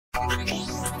Okay,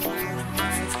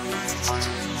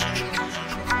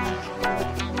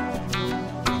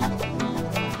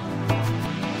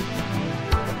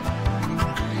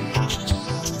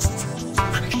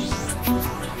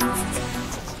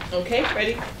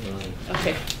 ready?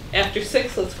 Okay. After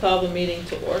 6, let's call the meeting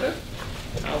to order.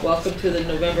 Welcome to the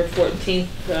November 14th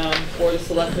Board of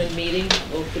Selectmen meeting.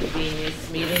 We'll convene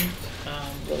this meeting a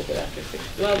little bit after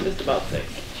 6. Well, just about 6.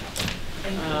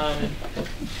 I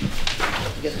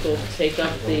guess we'll take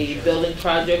up the building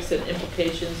projects and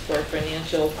implications for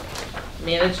financial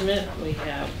management. We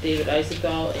have David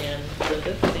Eisenthal and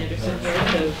Linda Sanderson here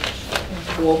to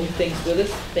go over things with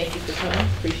us. Thank you for coming.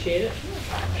 Appreciate it.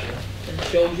 And the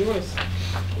show is yours.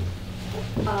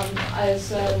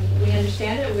 As we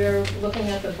understand it, we're looking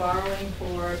at the borrowing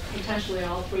for potentially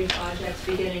all 3 projects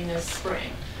beginning this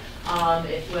spring.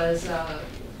 It was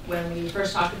when we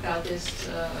first talked about this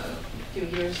a few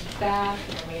years back,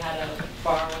 when we had a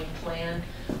borrowing plan.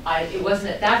 It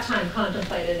wasn't at that time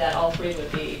contemplated that all 3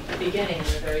 would be beginning in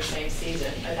the very same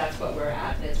season. That's what we're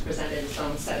at, and it's presented its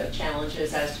own set of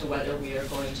challenges as to whether we are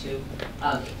going to,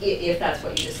 if that's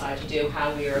what you decide to do,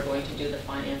 how we are going to do the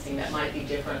financing that might be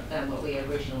different than what we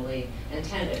originally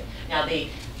intended. Now, the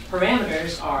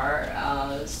parameters are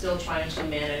still trying to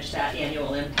manage that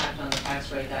annual impact on the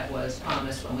tax rate that was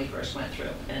promised when we first went through,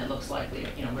 and it looks like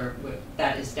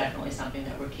that is definitely something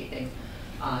that we're keeping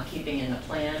in the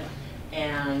plan.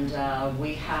 And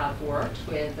we have worked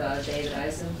with David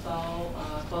Eisenthal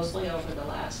closely over the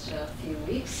last few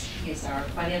weeks. He's our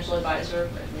financial advisor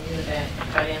for the Bank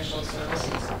Financial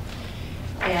Services,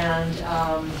 and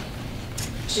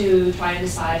to try and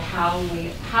decide how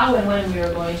and when we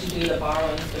are going to do the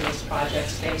borrowing for these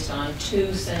projects based on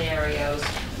 2 scenarios.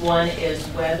 One is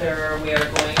whether we are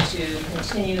going to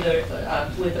continue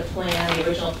with the plan, the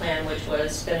original plan, which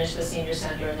was finish the senior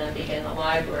center and then begin the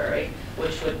library,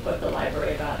 which would put the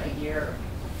library about a year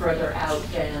further out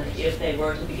than if they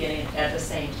were to begin at the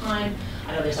same time.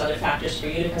 I know there's other factors for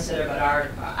you to consider, but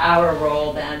our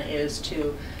role then is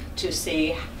to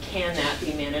see, can that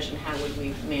be managed, and how would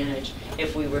we manage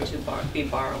if we were to be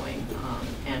borrowing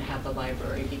and have the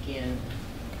library begin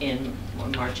in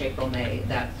March, April, May,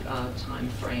 that time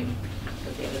frame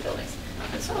with the other buildings.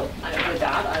 And so, with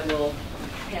that, I will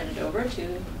hand it over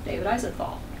to David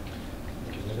Eisenthal.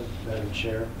 Thank you, Linda. Madam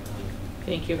Chair.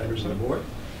 Thank you. Members of the board.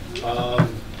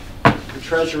 The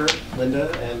treasurer,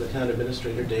 Linda, and the town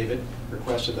administrator, David,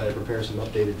 requested that I prepare some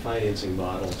updated financing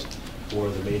models for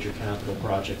the major capital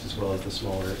projects as well as the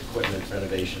smaller equipment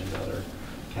renovation and other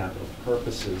capital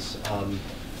purposes.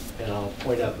 And I'll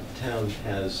point out that the town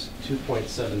has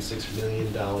 $2.76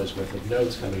 million worth of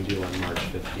notes coming due on March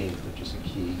 15th, which is a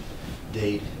key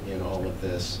date in all of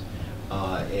this.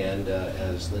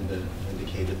 As Linda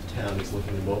indicated, the town is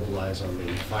looking to mobilize on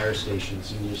the fire station,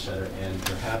 senior center, and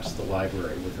perhaps the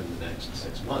library within the next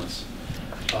 6 months.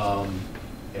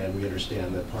 And we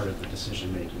understand that part of the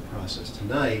decision-making process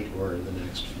tonight or in the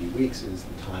next few weeks is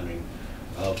the timing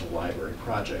of the library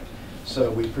project.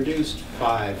 So we produced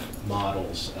 5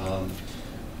 models.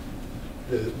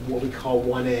 What we call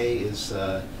 1A is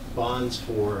bonds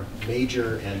for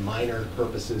major and minor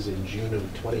purposes in June of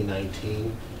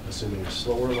 2019, assuming a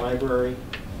slower library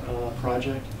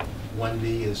project.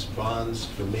 1B is bonds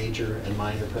for major and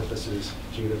minor purposes,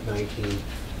 June of 19,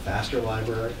 faster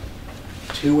library.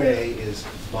 2A is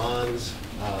bonds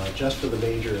just for the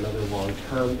major and other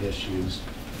long-term issues,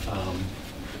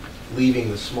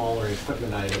 leaving the smaller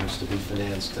equipment items to be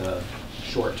financed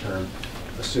short-term,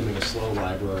 assuming a slow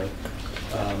library.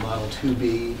 Model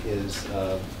 2B is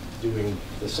doing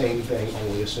the same thing,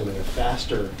 only assuming a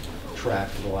faster track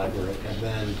for the library. And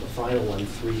then the final one,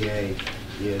 3A,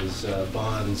 is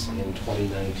bonds in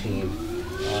 2019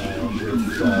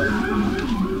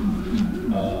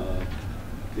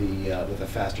 with a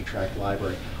faster track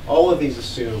library. All of these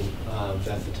assume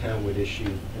that the town would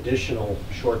issue additional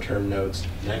short-term notes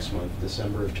next month,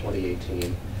 December of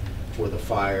 2018, for the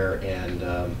fire and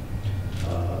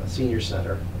senior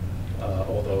center.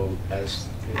 Although, as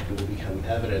it will become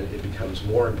evident, it becomes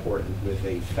more important with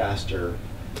a faster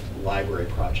library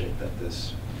project that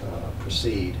this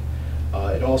proceed.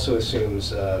 It also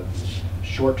assumes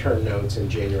short-term notes in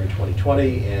January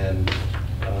 2020 and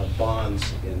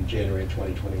bonds in January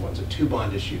 2021. So 2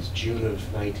 bond issues, June of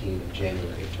 19 and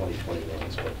January of 2021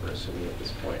 is what we're assuming at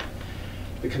this point.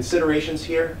 The considerations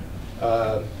here,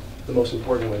 the most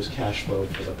important one is cash flow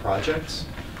for the projects.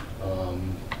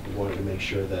 We wanted to make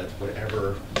sure that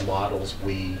whatever models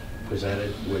we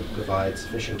presented would provide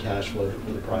sufficient cash flow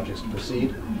for the projects to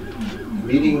proceed.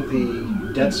 Meeting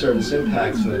the debt service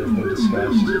impacts that have been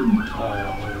discussed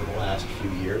over the last few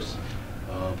years.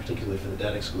 particularly for the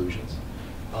debt exclusions.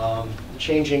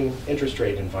 Changing interest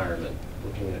rate environment,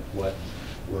 looking at what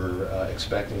we're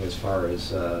expecting as far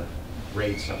as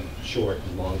rates on short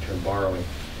and long-term borrowing.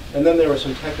 And then there were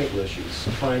some technical issues,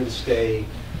 trying to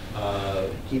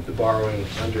keep the borrowing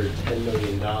under $10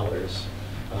 million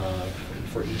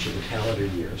for each of the calendar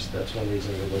years. That's one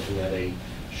reason we're looking at a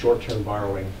short-term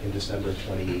borrowing in December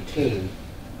 2018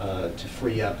 to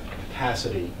free up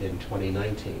capacity in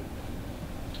 2019.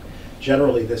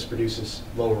 Generally, this produces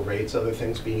lower rates, other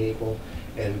things being equal,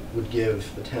 and would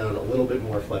give the town a little bit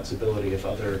more flexibility if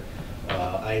other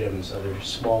items, other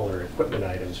smaller equipment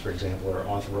items, for example, are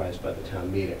authorized by the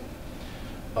town meeting.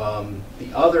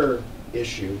 The other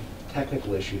issue,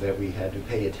 technical issue that we had to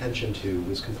pay attention to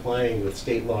was complying with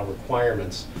state law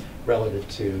requirements relative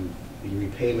to the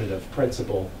repayment of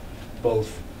principal,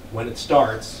 both when it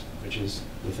starts, which is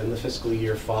within the fiscal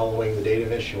year following the date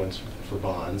of issuance for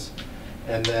bonds,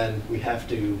 and then you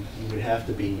would have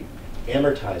to be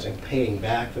amortizing, paying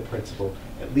back the principal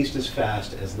at least as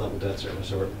fast as level debt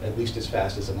service, or at least as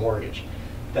fast as a mortgage.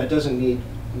 That doesn't mean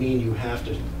you have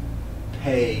to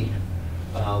pay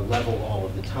level all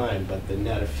of the time, but the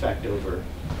net effect over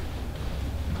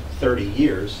 30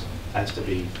 years has to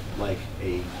be like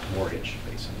a mortgage,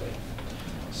 basically.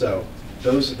 So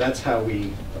that's how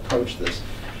we approach this.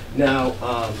 Now,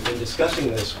 in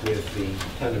discussing this with the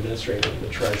town administrator and the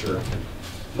treasurer,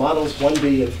 models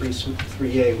 1B and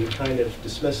 3A, we kind of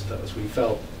dismissed those. We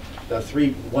felt that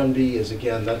 1B is,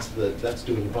 again, that's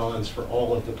doing bonds for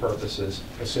all of the purposes,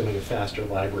 assuming a faster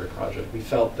library project. We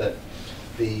felt that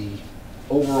the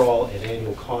overall and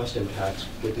annual cost impacts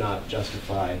would not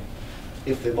justify,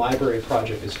 if the library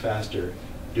project is faster,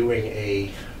 doing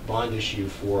a bond issue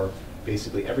for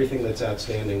basically everything that's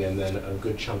outstanding and then a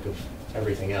good chunk of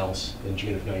everything else in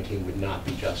June of 19 would not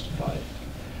be justified.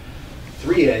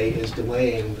 3A is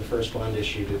delaying the first bond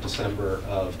issue to December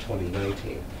of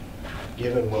 2019.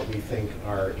 Given what we think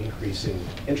our increasing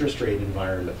interest rate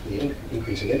environment, the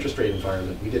increasing interest rate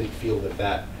environment, we didn't feel that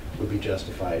that would be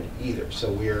justified either.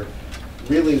 So we're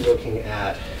really looking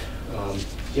at,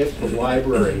 if the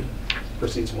library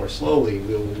proceeds more slowly,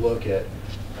 we will look at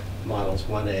models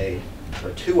 1A or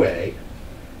 2A,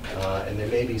 and there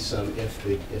may be some, if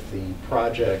the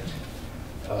project,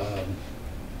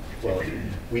 well,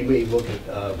 we may look at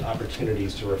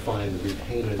opportunities to refine the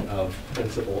repayment of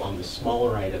principal on the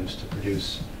smaller items to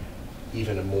produce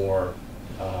even a more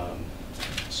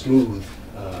smooth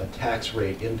tax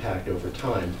rate impact over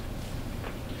time.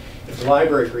 If the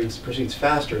library proceeds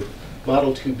faster,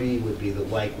 Model 2B would be the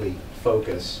likely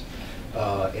focus.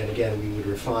 And again, we would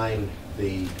refine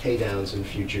the pay downs in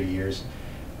future years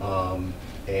and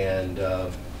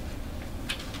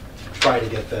try to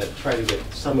get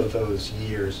some of those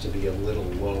years to be a little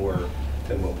lower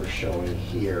than what we're showing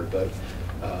here. But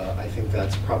I think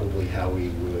that's probably how we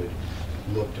would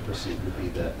look to proceed, would be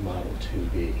that Model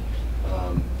 2B.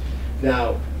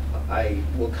 Now, I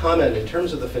will comment in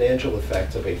terms of the financial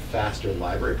effects of a faster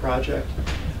library project.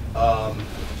 I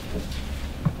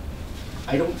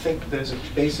don't think there's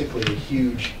basically a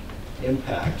huge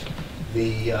impact.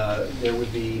 There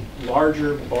would be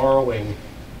larger borrowing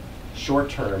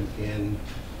short-term in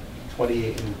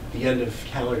the end of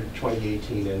calendar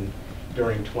 2018 and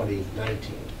during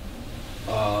 2019.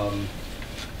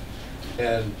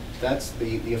 And that's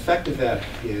the effect of that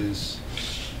is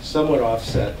somewhat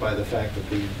offset by the fact that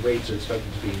the rates are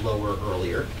expected to be lower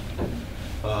earlier.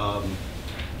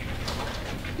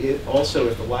 Also,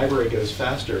 if the library goes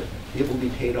faster, it will be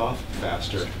paid off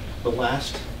faster. The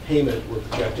last payment we're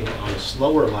projecting on a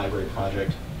slower library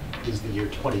project is the year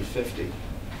 2050.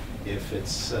 If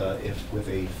with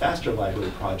a faster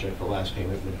library project, the last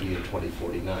payment would be in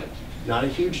 2049. Not a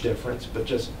huge difference, but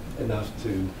just enough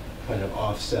to kind of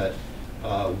offset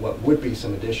what would be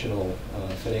some additional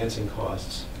financing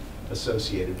costs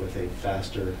associated with a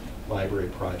faster library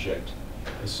project,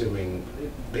 assuming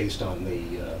based on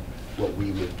the what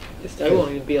we would. I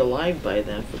won't even be alive by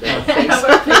then, for God's sake.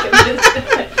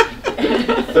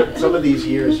 Some of these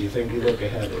years, you think you look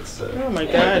ahead, it's oh my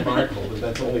God, remarkable, but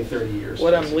that's only 30 years.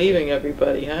 What I'm leaving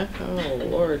everybody, huh? Oh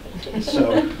Lord.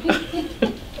 So.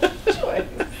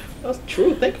 That's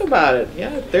true. Think about it.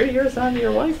 Yeah, 30 years on your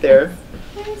life there.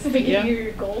 It's the beginning of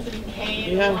your golden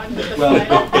cane along with the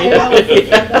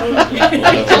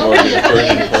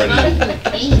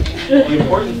The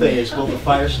important thing is, will the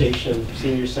fire station,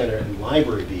 senior center, and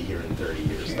library be here in 30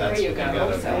 years? There you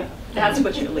go. So that's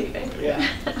what you're leaving. Yeah.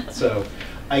 So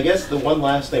I guess the one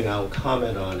last thing I'll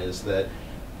comment on is that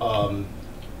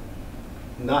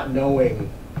not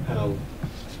knowing how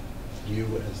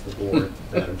you, as the board,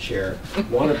 Madam Chair,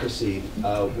 want to proceed,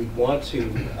 we want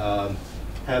to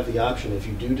have the option, if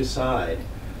you do decide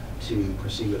to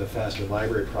proceed with a faster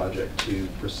library project, to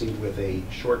proceed with a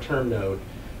short-term note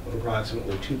of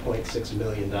approximately $2.6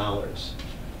 million.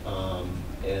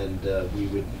 We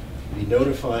would be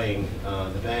notifying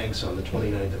the banks on the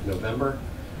 29th of November.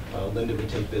 Linda would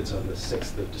take bids on the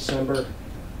 6th of December.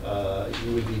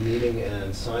 You would be meeting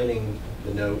and signing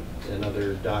the note and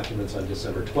other documents on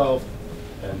December 12th,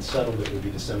 and settlement would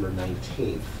be December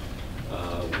 19th.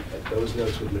 Those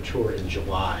notes would mature in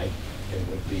July and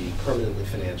would be permanently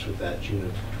financed with that June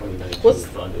of 2019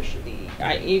 fund issue.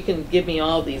 You can give me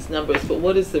all these numbers, but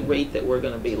what is the rate that we're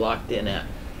going to be locked in at?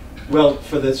 Well,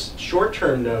 for this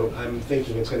short-term note, I'm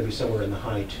thinking it's going to be somewhere in the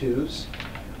high 2s.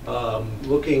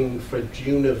 Looking for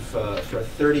June of, for a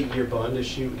 30-year bond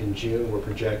issue in June, we're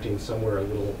projecting somewhere a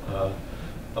little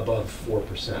above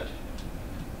 4%.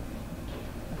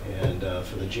 And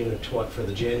for the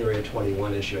January of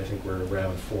 21 issue, I think we're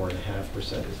around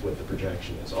 4.5% is what the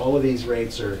projection is. All of these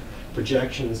rates are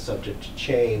projections subject to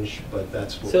change, but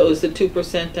that's what. So is the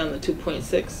 2% on the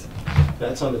 2.6?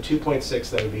 That's on the 2.6.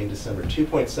 That would be in December.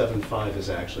 2.75 is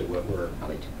actually what we're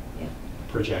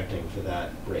projecting for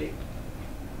that rate.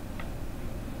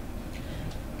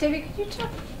 David, could you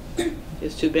talk?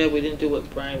 It's too bad we didn't do what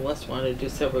Brian West wanted to do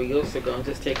several years ago and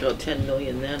just take out $10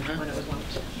 million then, huh? When it was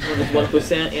 1%. When it was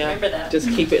 1%, yeah. Remember that. Just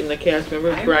keep it in the cash.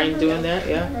 Remember Brian doing that? I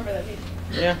Yeah. remember that.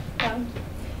 Yeah.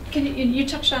 Can you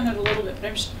touched on it a little bit,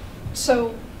 but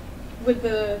so with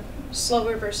the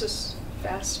slower versus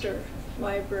faster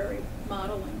library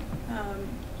modeling,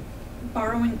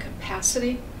 borrowing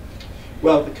capacity.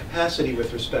 Well, the capacity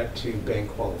with respect to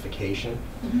bank qualification,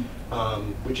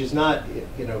 which is not,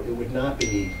 it would not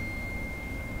be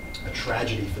a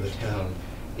tragedy for the town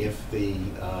if the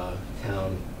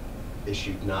town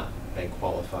issued not bank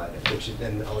qualified, which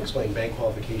then I'll explain. Bank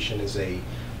qualification is a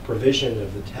provision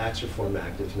of the Tax Reform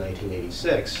Act of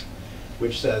 1986,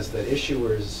 which says that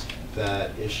issuers that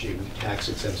issue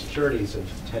tax-exempt securities of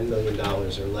 $10 million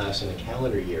or less in a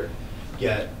calendar year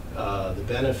get the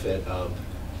benefit of,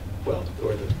 well,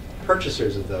 or the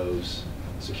purchasers of those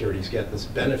securities get this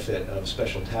benefit of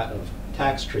special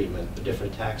tax treatment, the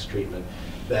different tax treatment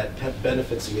that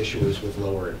benefits the issuers with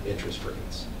lower interest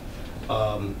rates.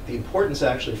 The importance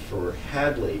actually for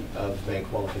Hadley of bank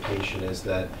qualification is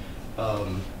that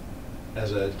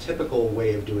as a typical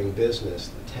way of doing business,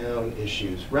 the town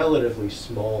issues relatively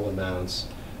small amounts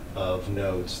of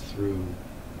notes through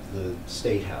the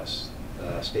State House.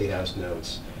 State House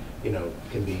notes,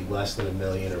 can be less than $1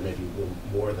 million or maybe a little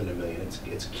more than $1 million.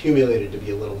 It's accumulated to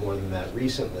be a little more than that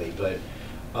recently, but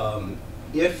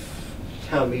if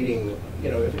town meeting,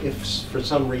 if for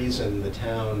some reason the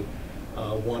town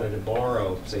wanted to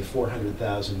borrow, say,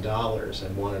 $400,000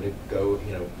 and wanted to go,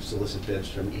 solicit bids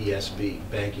from ESB,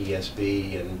 Bank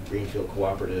ESB and Greenfield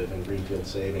Cooperative and Greenfield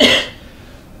Savings,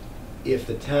 if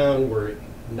the town were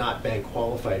not bank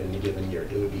qualified in a given year,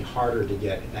 it would be harder to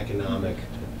get economic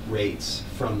rates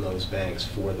from those banks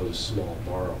for those small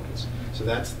borrowings. So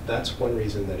that's one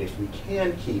reason that if we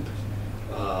can keep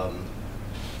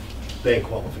bank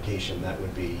qualification, that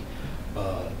would be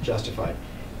justified.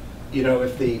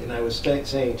 And I was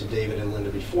saying to David and Linda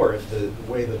before, if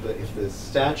the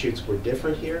statutes were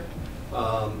different here,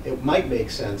 it might make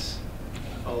sense.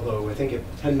 Although I think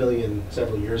 $10 million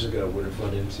several years ago would have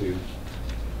run into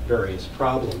various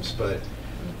problems, but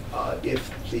if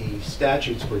the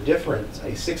statutes were different,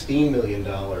 a $16 million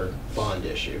bond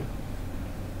issue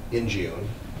in June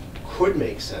could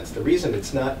make sense. The reason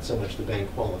it's not so much the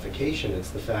bank qualification,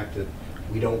 it's the fact that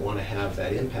we don't want to have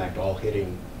that impact all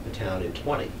hitting the town in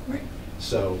 20. Right.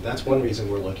 So that's one reason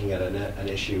we're looking at an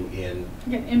issue in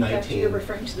Impact, 19. you're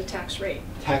referring to the tax rate.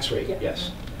 Tax rate, Yeah.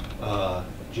 yes.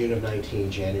 June of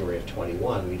 19, January of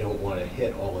 21. We don't want to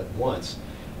hit all at once.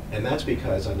 And that's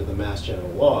because under the Mass General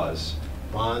laws,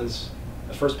 bonds,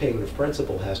 the first payment of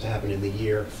principal has to happen in the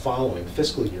year following,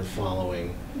 fiscal year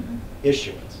following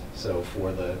issuance. So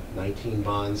for the 19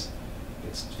 bonds,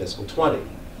 it's fiscal 20.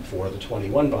 For the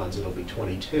 21 bonds, it'll be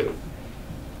 22.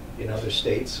 In other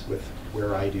states with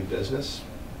where I do business,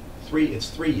 it's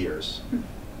 3 years,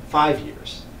 5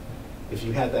 years. If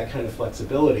you had that kind of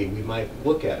flexibility, we might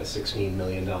look at a $16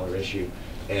 million issue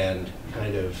and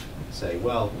kind of say,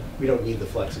 well, we don't need the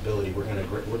flexibility. We're going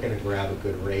to grab a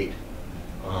good rate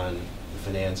on the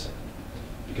financing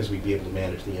because we'd be able to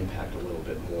manage the impact a little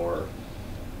bit more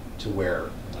to where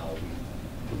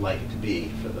we would like it to be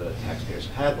for the taxpayers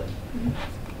of Hadley.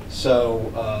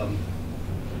 So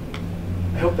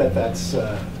I hope that's,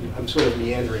 I'm sort of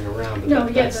meandering around, but No,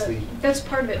 that's that's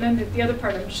part of it. And then the other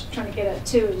part I'm just trying to get at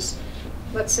too is,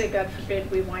 let's say, God forbid,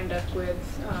 we wind up with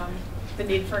the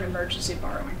need for an emergency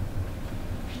borrowing.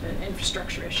 an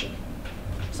infrastructure issue,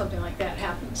 something like that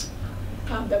happens,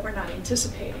 that we're not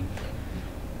anticipating.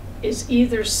 Is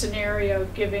either scenario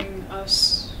giving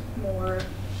us more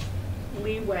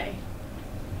leeway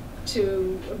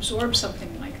to absorb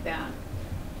something like that?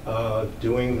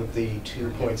 Doing the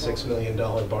 $2.6 million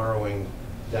borrowing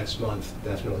next month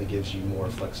definitely gives you more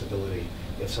flexibility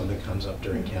if something comes up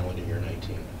during calendar year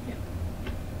 19. Yeah.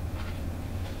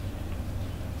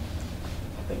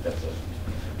 I think that's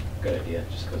a good idea,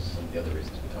 just because some of the other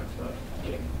reasons we talked about,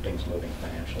 getting things moving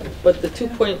financially. But the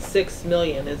 2.6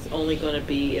 million is only going to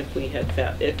be if we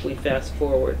had if we fast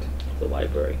forward the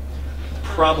library.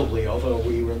 Probably, although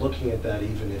we were looking at that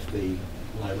even if the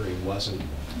library wasn't.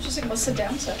 I'm just saying, what's the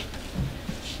downside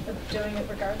of doing it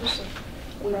regardless of?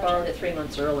 the We project? borrowed it 3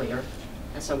 months earlier,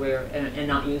 and so and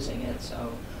not using it,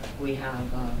 so we have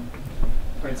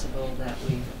principal that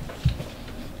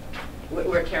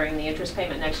we're carrying the interest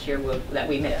payment next year that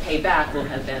we may pay back will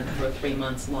have been for 3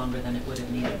 months longer than it would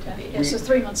have needed to be. Yeah, so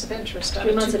 3 months of interest on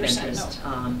 3 a 2% months of note. interest,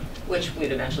 which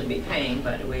we'd eventually be paying,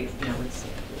 but we'd be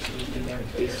very The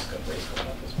clear. risk of rates going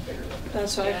up is bigger than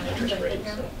That's what Yeah. I'm interest thinking,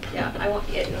 rates. yeah. Yeah, I want,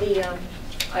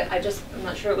 I'm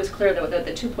not sure it was clear though, that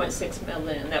the 2.6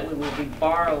 million that we would be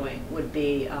borrowing would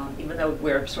be, even though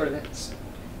we're sort of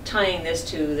tying this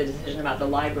to the decision about the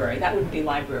library, that wouldn't be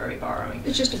library borrowing.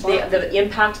 It's just a borrow. The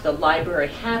impact of the library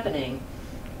happening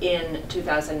in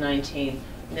 2019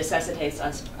 necessitates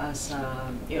us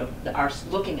our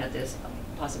looking at this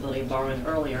possibility of borrowing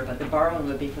earlier, but the borrowing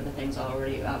would be for the things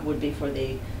already, would be for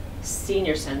the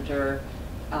senior center,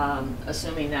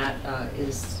 assuming that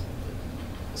is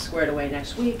squared away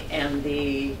next week, and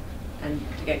to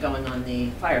get going on the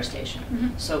fire station.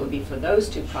 Mhm. So it would be for those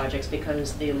two projects,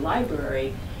 because the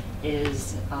library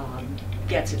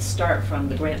gets its start from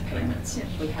the grant payments. Yeah.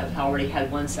 We have already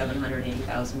had one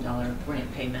 $780,000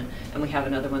 grant payment, and we have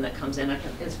another one that comes in,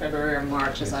 it's February or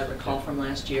March, as I recall from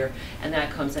last year, and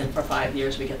that comes in for 5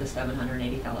 years, we get the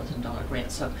 $780,000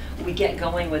 grant. So we get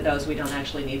going with those, we don't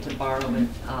actually need to borrow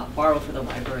for the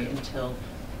library until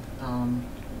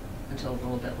a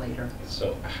little bit later.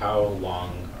 So how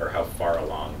long or how far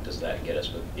along does that get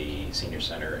us with the senior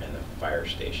center and the fire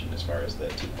station as far as the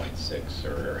 2.6,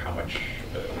 or how much,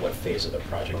 what phase of the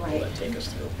project will that take us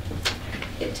through?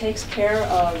 It takes care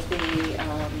of the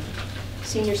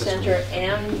senior center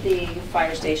and the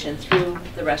fire station through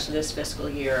the rest of this fiscal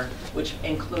year, which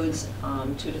includes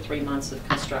 2 to 3 months of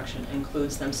construction,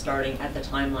 includes them starting at the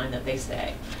timeline that they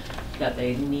say that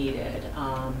they needed.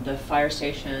 The fire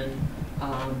station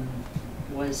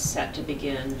was set to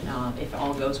begin, if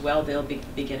all goes well, they'll be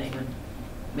beginning on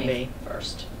May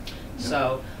 1st.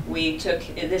 So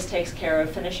this takes care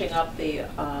of finishing up the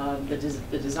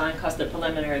design cost, the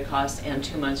preliminary cost, and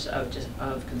 2 months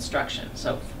of construction.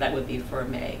 So that would be for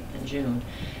May and June.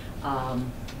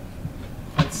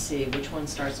 Let's see, which one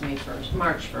starts May 1st?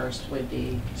 March 1st would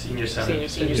be Senior Center.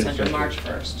 senior center, March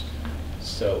 1st.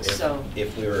 So So-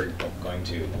 if we were going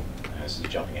to, this is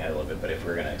jumping ahead a little bit, but if we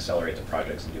were going to accelerate the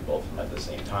projects and do both of them at the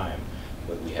same time,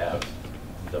 would we have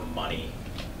the money?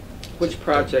 Which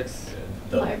projects?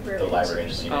 The Library. library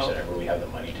and the senior Oh. center, where we have the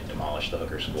money to demolish the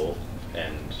hooker school,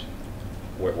 and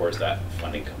where's that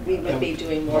funding coming We from? would be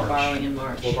doing more March. borrowing in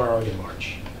March. We're borrowing in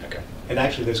March. Okay. And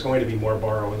actually, there's going to be more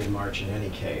borrowing in March in any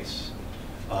case.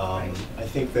 Right. I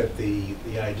think that the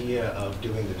idea of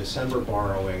doing the December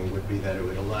borrowing would be that it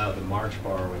would allow the March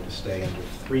borrowing to stay under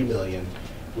 $3 million,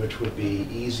 which would be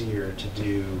easier to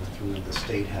do through the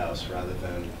State House rather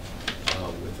than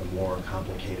with a more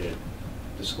complicated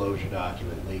disclosure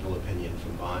document, legal opinion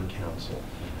from bond counsel.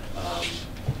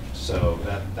 So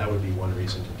that would be one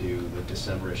reason to do the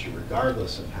December issue,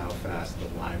 regardless of how fast the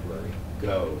library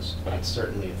goes. But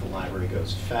certainly, if the library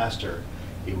goes faster,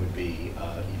 it would be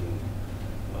even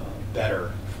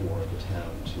better for the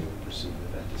town to proceed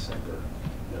with that December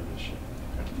note issue.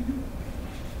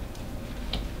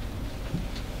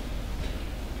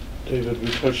 David, we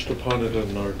touched upon it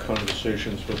in our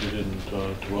conversations, but we didn't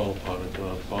dwell upon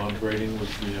it. Bond rating, would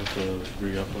we have to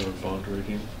re-up our bond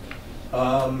rating?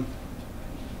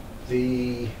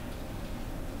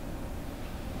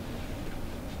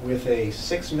 With a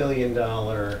 $6 million,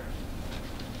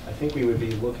 I think we would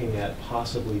be looking at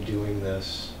possibly doing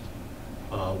this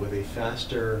with a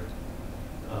faster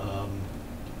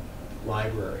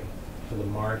library for the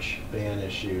March ban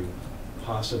issue,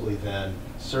 possibly then,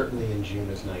 certainly in June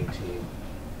of 19,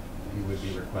 we would be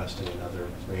requesting another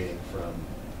rating from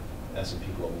S&P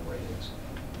Global Ratings.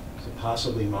 So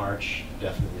possibly March,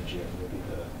 definitely June would be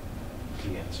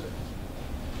the answer.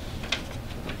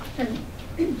 And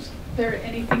is there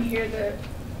anything here that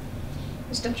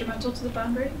is detrimental to the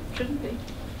bond rating? Shouldn't be.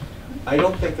 I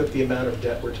don't think that the amount of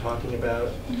debt we're talking about,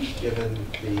 given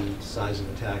the size of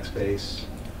the tax base,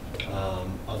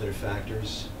 other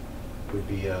factors would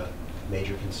be a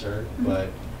major concern. But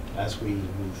as we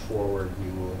move forward, we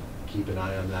will keep an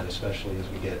eye on that, especially as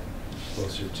we get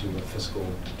closer to a fiscal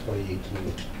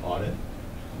 2018 audit.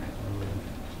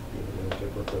 We'll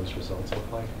get what those results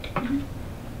look like.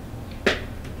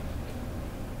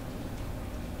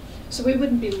 So we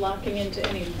wouldn't be locking into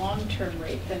any long-term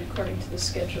rate then, according to the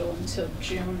schedule, until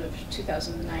June of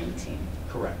 2019?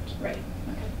 Correct. Right,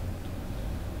 okay.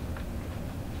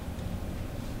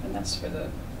 And that's for the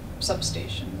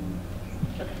substation?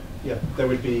 Okay. Yeah, there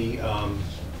would be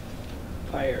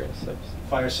Fire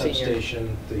fire senior.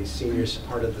 substation, the seniors,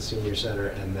 part of the senior center,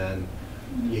 and then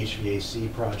the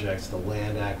HVAC projects, the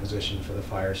land acquisition for the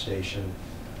fire station,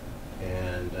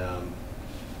 and I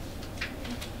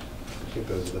think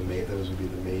those would be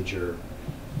the major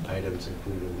items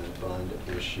included in the bond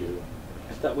issue.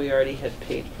 I thought we already had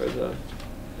paid for the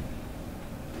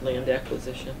land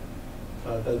acquisition.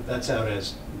 That's out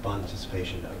as bond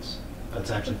anticipation notes.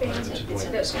 That's actually part of the It's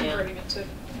 2.0. that's converting it to,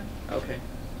 yeah. Okay.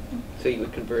 So you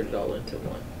would convert it all into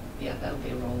one? Yeah, that'll be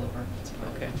a rollover.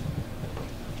 Okay.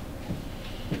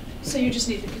 So you just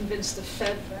need to convince the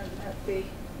Fed then that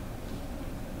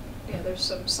there's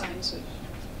some signs of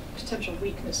potential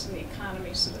weakness in the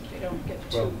economy so that they don't get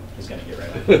too. Well, He's gonna get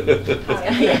right with it.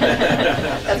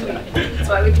 That's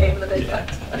why we came in the big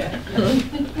bucks.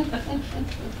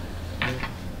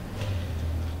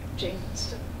 Jane,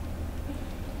 still.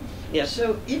 Yes.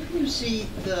 So if you see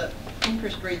the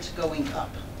interest rates going up,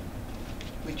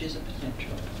 which is a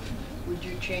potential, would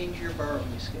you change your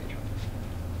borrowing schedule?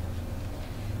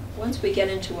 Once we get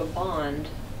into a bond,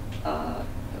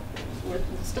 we're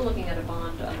still looking at a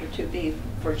bond under 2B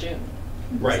for June.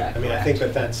 Is Right, that I mean, I correct? think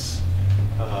that that's,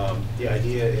 the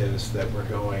idea is that we're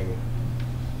going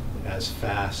as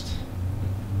fast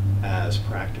as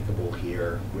practicable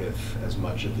here with as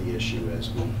much of the issue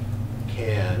as we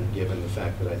can, given the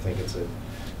fact that I think it's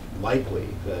likely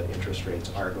that interest rates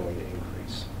are going to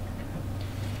increase.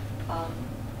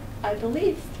 I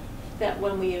believe that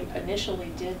when we initially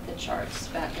did the charts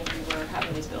back when we were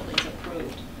having these buildings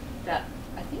approved, that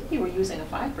I think we were using a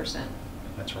 5%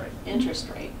 That's right. interest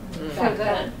rate Mm. back For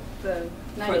then. the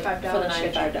 $95 For the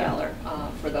 $95,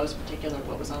 schedule. for those particular,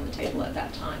 what was on the table at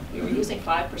that time. We were using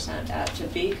 5% to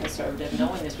be conservative,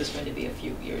 knowing this was going to be a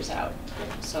few years out.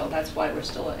 So that's why we're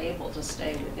still able to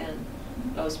stay within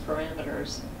those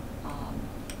parameters.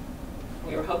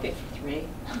 We were hoping for 3.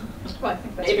 Well, I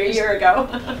think that's Maybe a because year ago.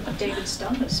 David's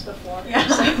done this before. Yeah.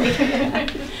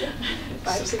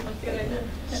 Five seemed like a good idea.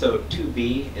 So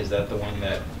 2B, is that the one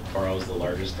that borrows the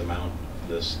largest amount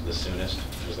the soonest?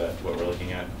 Is that what we're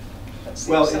looking at? That's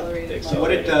the Well, accelerated the loan.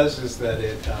 what it does is that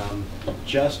it,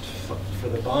 just for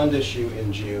the bond issue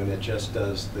in June, it just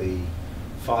does the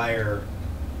fire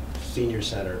senior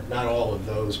center, not all of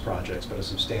those projects, but a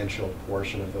substantial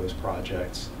portion of those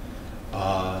projects,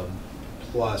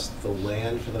 plus the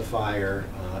land for the fire,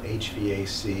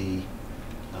 HVAC,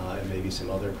 and maybe some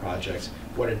other projects.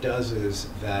 What it does is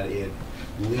that it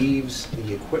leaves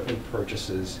the equipment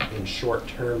purchases in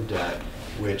short-term debt,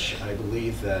 which I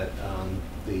believe that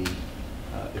the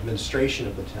administration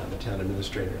of the town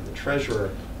administrator and the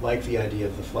treasurer like the idea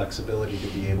of the flexibility to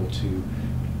be able to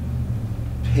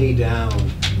pay down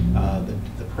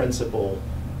the principal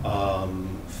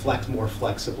more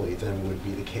flexibly than would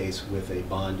be the case with a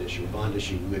bond issue. A bond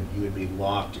issue, you would be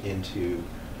locked into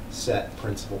set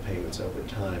principal payments over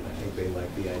time. I think they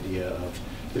like the idea of,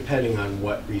 depending on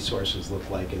what resources look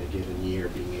like in a given year,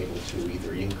 being able to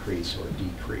either increase or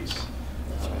decrease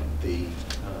the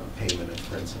payment of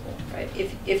principal. Right.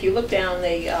 If you look down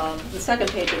the second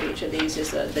page of each of these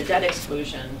is the debt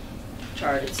exclusion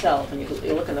chart itself, and you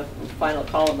look in the final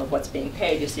column of what's being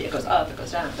paid, you see it goes up, it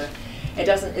goes down. It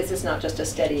doesn't. It's just not just a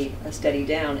steady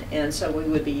down, and so we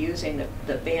would be using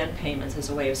the band payments as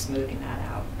a way of smoothing that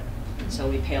out. So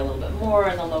we pay a little bit more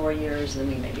in the lower years, and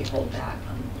then we maybe hold back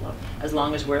on, as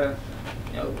long as we're,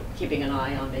 keeping an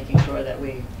eye on making sure that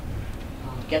we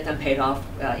get them paid off,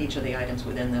 each of the items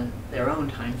within their own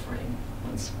time frame.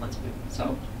 Once we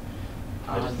so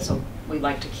we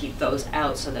like to keep those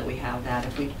out so that we have that.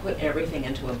 If we put everything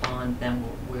into a bond, then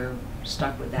we're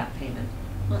stuck with that payment.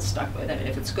 Not stuck with it. I mean,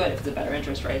 if it's good, if it's a better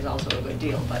interest rate, it's also a good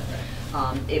deal. But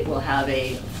it will have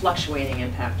a fluctuating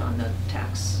impact on the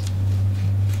tax.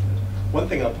 One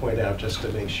thing I'll point out, just to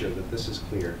make sure that this is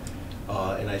clear,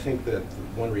 and I think that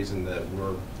one reason that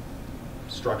we're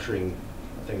structuring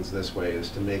things this way is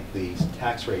to make the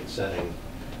tax rate setting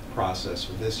process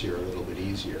for this year a little bit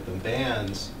easier. The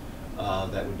bands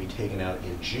that would be taken out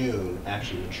in June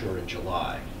actually mature in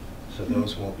July. so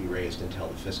those won't be raised until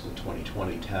the fiscal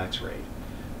 2020 tax rate.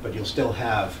 But you'll still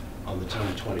have, on the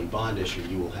 2020 bond issue,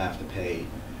 you will have to pay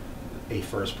a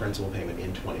first principal payment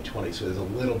in 2020. So there's a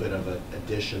little bit of an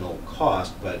additional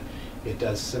cost, but it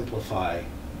does simplify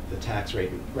the tax rate.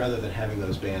 Rather than having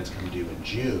those bands come due in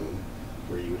June,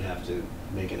 where you would have to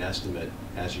make an estimate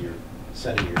as you're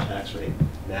setting your tax rate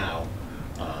now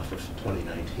for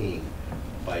 2019,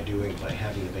 by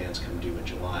having the bands come due in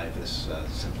July, this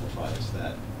simplifies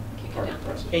that part of the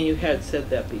process. And you had said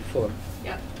that before.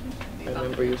 Yep. I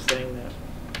remember you saying that,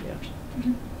 yeah.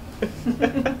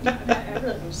 I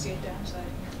really don't see a downside.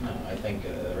 No, I think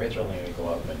the rates are only going to go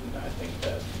up, and I think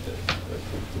that the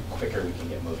quicker we can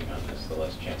get moving on this, the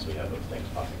less chance we have of things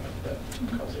popping up that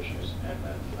cause issues. And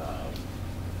then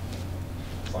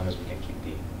as long as we can keep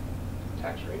the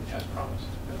tax rate as promised.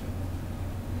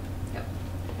 Yep.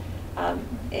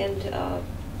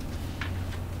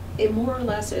 It more or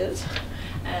less is,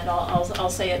 and I'll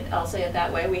say it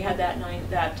that way. We had that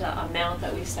amount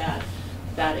that we set,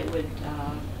 that it would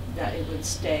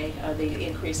stay the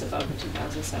increase above the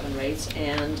 2007 rates,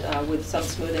 and with some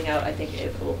smoothing out, I think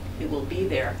it will be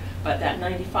there. But that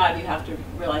 95, you have to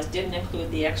realize, didn't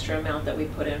include the extra amount that we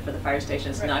put in for the fire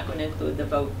station. It's Right. not going to include the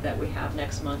vote that we have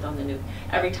next month on the new.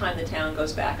 Every time the town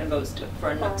goes back and votes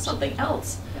for something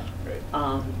else, Right.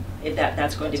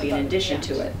 that's going to be in That's above addition and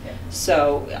to beyond. it. Yeah.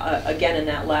 So again, in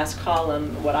that last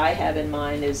column, what I have in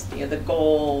mind is the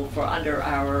goal for under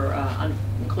our,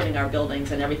 including our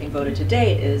buildings and everything voted to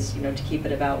date, is to keep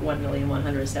it about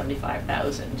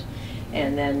 1,175,000,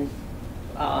 and then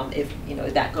if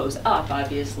that goes up,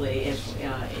 obviously, if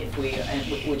we,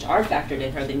 which are factored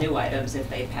in here, the new items, if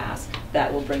they pass,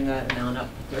 that will bring the amount up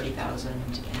 30,000,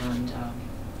 and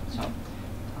so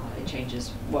it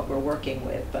changes what we're working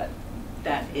with, but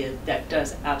that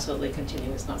does absolutely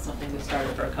continue. It's not something we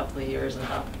started for a couple of years and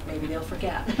thought maybe they'll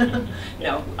forget.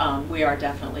 No, we are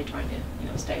definitely trying to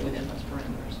stay within those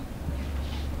parameters.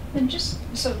 And just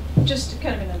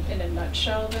kind of in a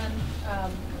nutshell then,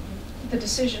 the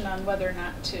decision on whether or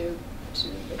not to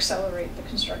accelerate the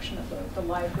construction of the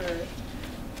library,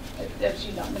 as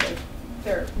you know,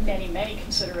 there are many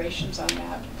considerations on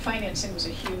that. Financing was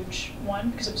a huge one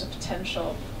because it was a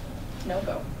potential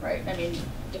no-go, right? I mean,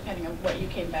 depending on what you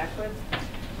came back with.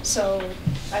 So,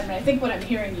 I think what I'm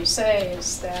hearing you say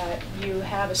is that you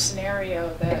have a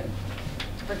scenario that,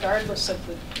 regardless of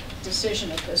the decision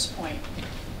at this point,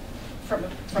 from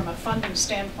a funding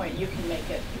standpoint, you can make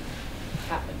it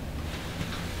happen.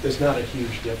 There's not a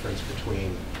huge difference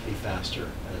between a faster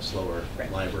and a slower Right.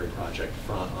 library project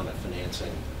from a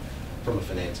financing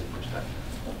perspective.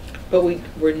 But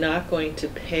we're not going to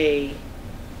pay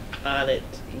on it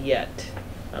yet,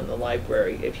 on the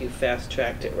library, if you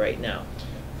fast-tracked it right now.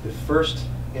 The first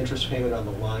interest payment on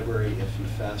the library, if you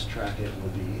fast-track it, will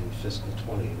be in fiscal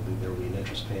 20. There will be an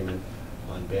interest payment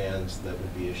on bands that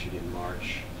would be issued in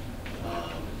March.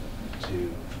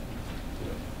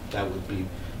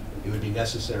 It would be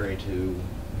necessary to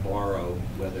borrow,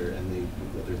 whether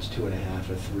it's $2.5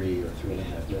 or $3 or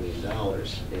 $3.5 million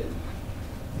in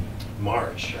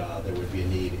March. There would be a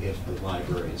need, if the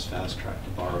library is fast-tracked,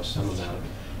 to borrow some amount,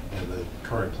 and the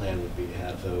current plan would be to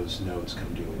have those notes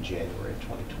come due in January of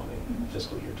 2020,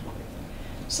 fiscal year 20.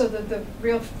 So the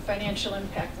real financial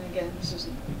impact, and again, this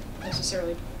isn't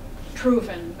necessarily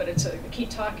proven, but it's a key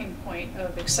talking point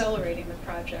of accelerating the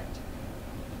project,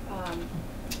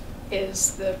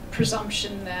 is the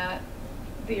presumption that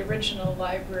the original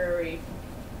library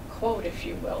quote, if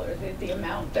you will, or the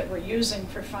amount that we're using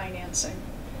for financing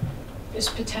is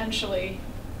potentially,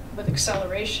 with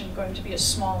acceleration, going to be a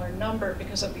smaller number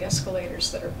because of the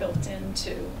escalators that are built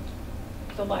into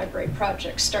the library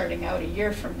project starting out a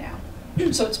year from now.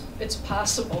 So it's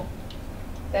possible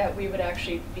that we would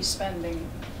actually be spending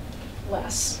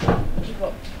less, which is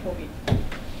what we'll be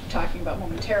talking about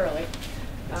momentarily.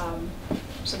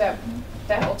 So that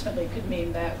ultimately could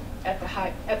mean that at the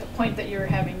point that you're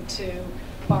having to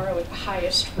borrow at the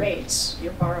highest rates,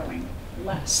 you're borrowing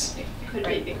less. It could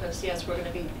right? be, because yes, we're going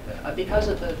to be, because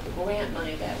of the grant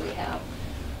money that we have,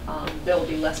 there will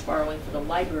be less borrowing for the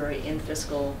library in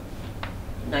fiscal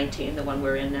 19, the one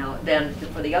we're in now, than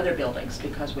for the other buildings,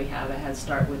 because we have a head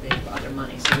start with the other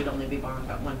money, so we'd only be borrowing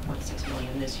about 1.6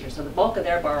 million this year. So the bulk of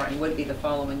their borrowing would be the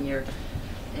following year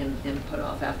and put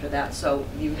off after that. So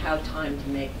you have time to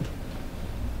make,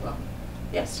 well,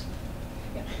 yes.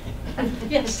 Yeah.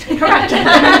 Yes, correct.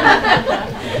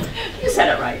 You said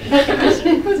it right.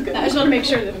 It was good. I just want to make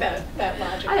sure that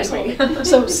logic I is agree.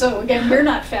 holding. So again, you're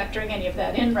not factoring any of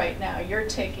that in right now. You're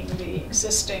taking the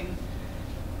existing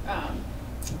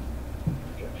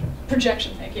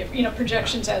projection, thank you,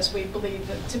 projections as we believe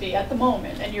them to be at the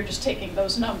moment, and you're just taking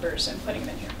those numbers and putting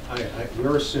them in here.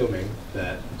 We're assuming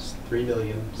that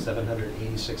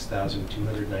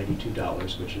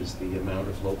 $3,786,292, which is the amount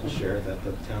of local share that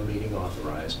the town meeting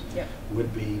authorized, Yep.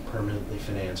 would be permanently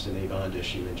financed in a bond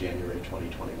issue in January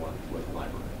 2021 for the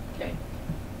library. Okay.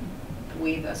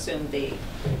 We've assumed the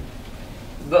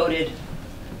voted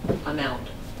amount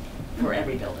for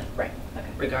every building. Right, okay.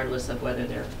 Regardless of whether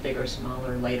they're bigger,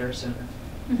 smaller, later, sooner.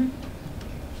 Mhm.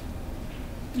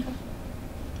 Okay.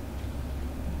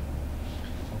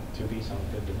 2B sounds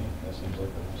good to me. That seems like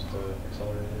the most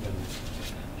accelerated and.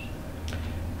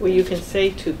 Well, you can say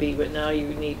to be, but now you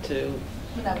need to,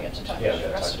 Well, now we have to talk Yeah, about the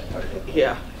yeah, rest talk of about it. it.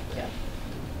 yeah, Yeah.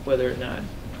 whether or not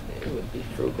it would be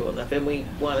frugal enough. And we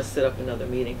want to set up another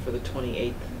meeting for the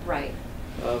 28th Right,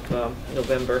 of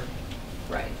November.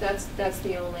 right. That's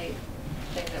the only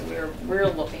thing that we're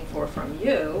looking for from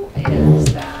you,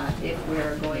 is that if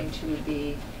we're going to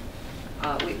be,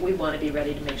 we want to be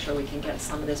ready to make sure we can get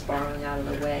some of this borrowing out of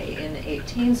the way in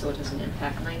 18, so it doesn't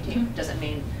impact 19. Mhm. Doesn't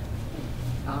mean,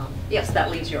 yes, that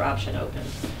leaves your option open.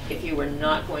 If you were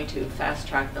not going to fast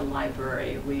track the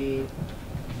library, we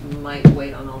might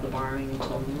wait on all the borrowing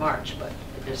until March, but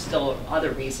there's still other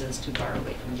reasons to borrow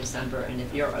it in December, and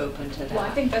if you're open to that. Well,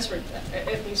 I think that's where,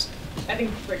 at least, I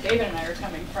think where David and I are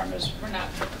coming from is we're not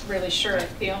really sure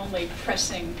if the only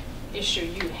pressing issue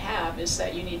you have is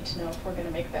that you need to know if we're going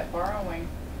to make that borrowing.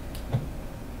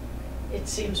 It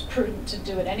seems prudent to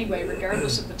do it anyway,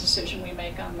 regardless of the decision we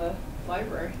make on the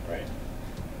library. Right.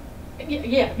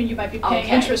 Yeah, I mean, you might be paying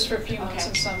Okay. interest for a few months Okay.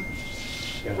 and some.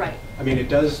 Yeah. Right. I mean, it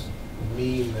does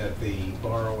mean that the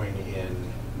borrowing in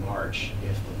March,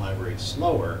 if the library is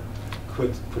slower,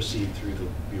 could proceed through the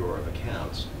Bureau of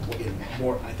Accounts.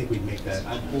 I think we'd make that,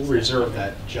 we'll reserve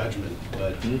that judgment,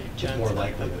 but it's more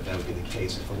likely that that would be the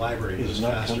case. If the library Is goes it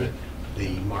not faster, coming? the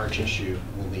March issue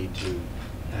will need to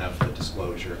have the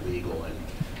disclosure legal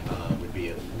and would be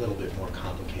a little bit more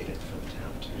complicated for the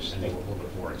town too, and a little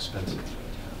bit more expensive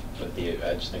for the town. But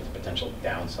I just think the potential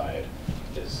downside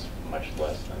is much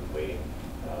less than waiting,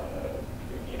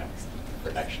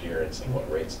 for next year and seeing what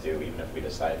rates do, even if we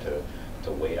decide to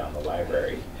wait on the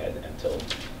library head until,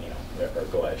 or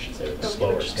go, I should say, with a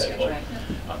slower schedule Right.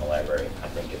 on the library. I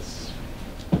think it's,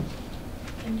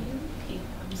 Can you repeat,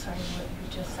 I'm sorry, what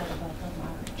you just said about the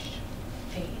March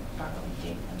date, borrowing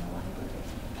date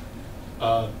in the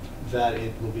library? That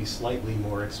it will be slightly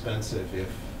more expensive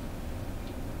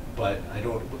but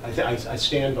I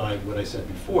stand by what I said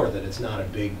before, that it's not a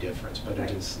big difference, but it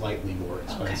is slightly more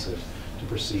expensive to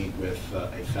proceed with a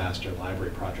faster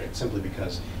library project, simply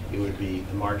because it would be,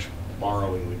 the March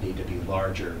borrowing would need to be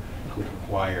larger, would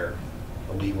require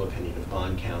a legal opinion of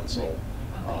bond counsel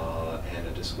and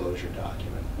a disclosure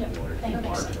document in Yeah, order to that be makes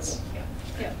marketable. sense.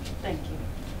 Yeah. Thank you.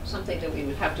 Something that we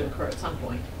would have to incur at some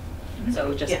point. Mhm.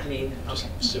 So just Yeah. need, just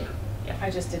okay. sooner. Yeah. I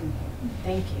just didn't,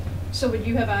 thank you. So would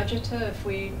you have agita if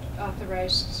we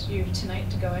authorized you tonight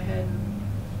to go ahead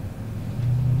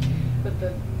with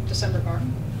the December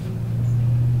borrowing?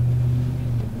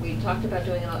 We talked about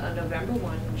doing a November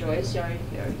one, Joyce,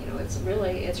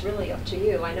 it's really up to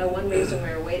you. I know one reason we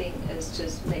were waiting is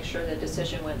to make sure the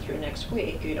decision went through next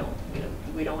week. We don't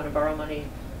want to borrow money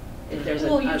if there's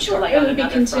Well, sure, sure, like it on would be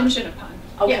another contingent front. upon,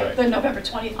 Okay. yeah, the November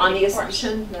 20th. On the meeting, of course.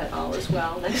 assumption that all is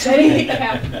well next That anything week. can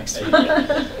happen next week.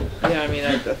 Yeah, I mean,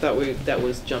 I thought that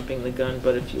was jumping the gun,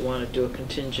 but if you want to do a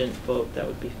contingent vote, that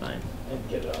would be fine. And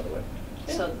get it out of the way.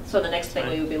 So the next thing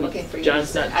we would be looking for you John's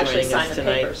is to not actually joining sign us the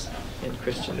tonight, papers. and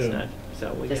Christian's Yeah. not,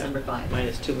 so we December have 5.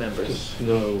 minus 2 members.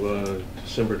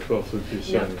 December 12th would be No,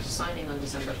 signed. signing on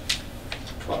December,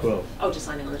 12th. oh, just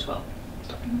signing on the 12th.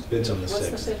 Bids on the What's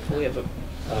the 6th. fifth? We have a,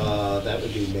 That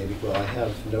would be maybe, well,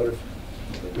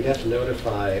 we'd have to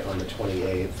notify on the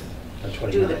 28th, on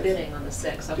 29th. Do the bidding on the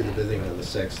 6th, okay. Do the bidding on the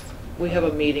 6th. we have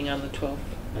a meeting on the 12th.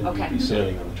 And Okay. you'd be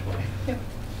signing on the 20th. Yep.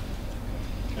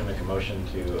 I make a motion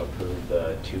to approve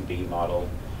the 2B model,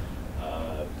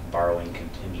 borrowing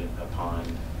contingent upon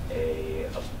a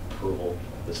approval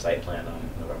of the site plan on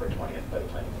November 20th by the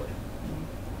planning board.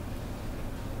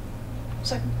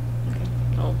 Second. Okay.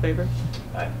 All in favor?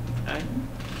 Aye. Aye.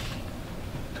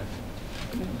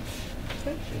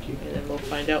 Okay. Thank you. And then we'll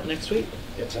find out next week.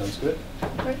 That sounds good.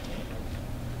 Right.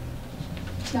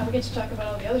 Now we get to talk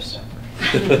about all the other stuff.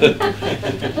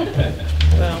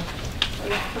 Well,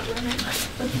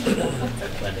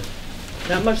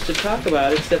 not much to talk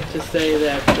about, except to say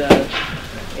that,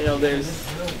 there's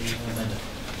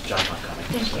John's not coming.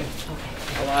 Thank you.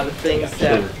 a lot of things So,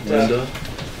 that, Linda,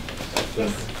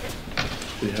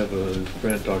 we have a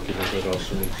grant document that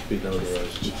also needs to be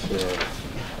notarized. It's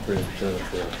bring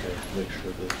Jennifer up and make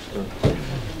sure that it's done.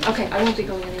 Okay, I won't be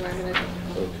going anywhere. I'm gonna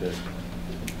go. Okay.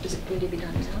 Is it going to be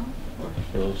done now? Or?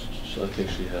 Well, I think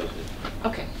she has it.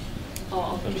 Okay.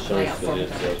 I'll I'm keep an sorry eye out for for the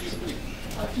it. interruption.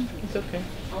 It's okay.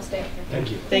 I'll stay up here.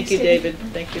 Thank you. Thank you, David.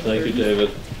 Thank you. Thank you, for- David.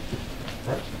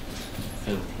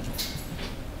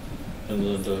 And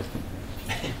Linda.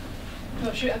 Oh, I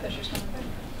thought she was coming back.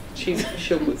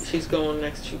 She's going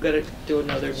next, she's gotta do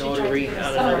another She tried to notary get us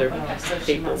on started. another Okay, so she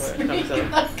paper must when it comes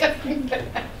be out. coming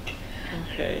back.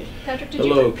 Okay. Patrick, did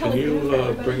you Hello, put can Pellegrino you for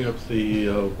everybody? bring up the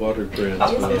water grant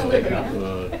Yes,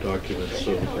 Pellegrino. documents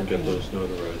so we can get those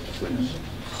notarized, please?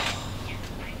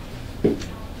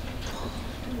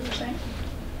 What were you saying?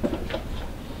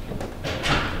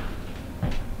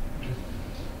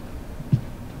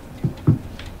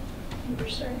 You were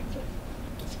starting to.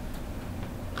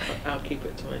 I'll keep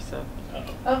it to myself.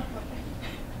 Oh,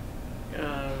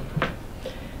 okay.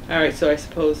 All right, so I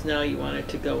suppose now you wanted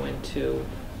to go into,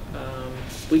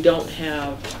 we don't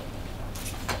have,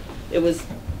 it was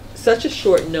such a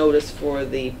short notice for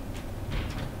the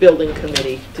building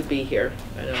committee to be here.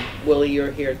 I know, Willie,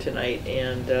 you're here tonight,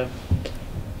 and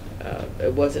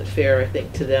it wasn't fair, I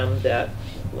think, to them that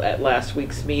at last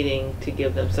week's meeting to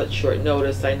give them such short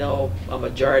notice. I know a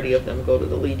majority of them go to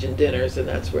the Legion dinners, and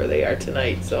that's where they are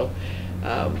tonight, so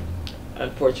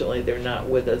unfortunately they're not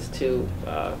with us to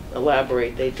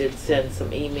elaborate. They did send some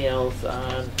emails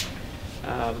on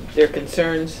their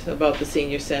concerns about the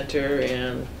senior center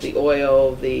and the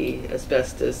oil, the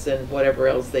asbestos, and whatever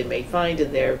else they may find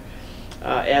in there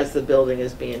as the building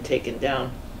is being taken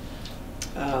down.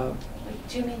 Wait,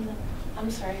 do you mean the, I'm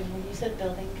sorry, when you said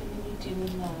building committee, do you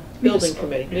mean the? Building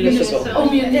committee, municipal. Oh,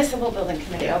 municipal building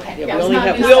committee, Yeah, okay. yeah, Yeah, we it's only not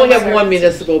have, we municipal, only have sorry. one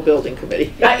municipal building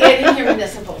committee. I didn't hear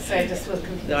municipal, so I just was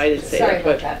confused. No, I didn't say Sorry that,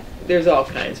 about but that. there's all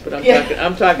kinds, but I'm Yeah.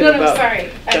 talking No, no, about,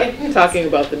 sorry. I didn't- talking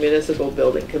about the municipal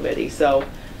building committee. So,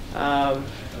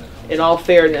 in all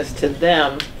fairness to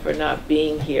them for not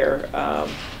being here,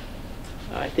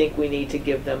 I think we need to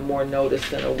give them more notice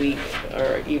than a week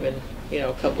or even,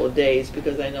 a couple of days,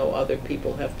 because I know other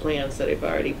people have plans that they've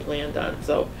already planned on.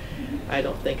 So I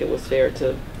don't think it was fair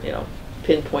to,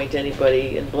 pinpoint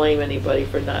anybody and blame anybody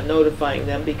for not notifying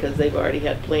them, because they've already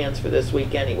had plans for this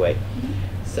week anyway.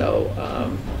 So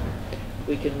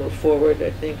we can move forward,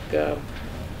 I think.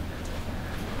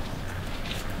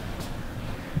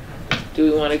 Do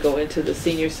we want to go into the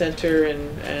senior center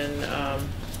and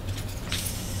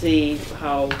see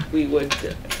how we would,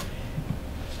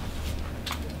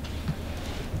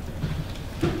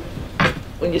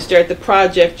 when you start the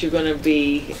project, you're going to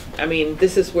be,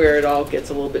 this is where it all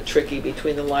gets a little bit tricky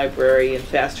between the library and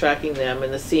fast tracking them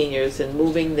and the seniors and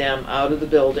moving them out of the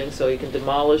building so you can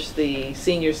demolish the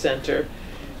senior center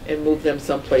and move them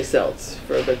someplace else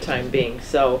for the time being.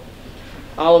 So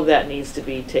all of that needs to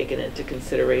be taken into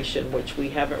consideration, which we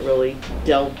haven't really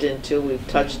delved into. We've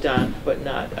touched on, but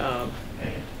not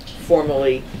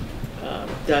formally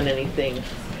done anything.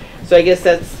 So I guess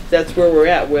that's where we're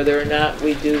at, whether or not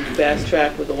we do fast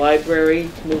track with the library,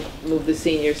 move the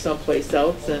seniors someplace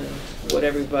else, and what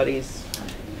everybody's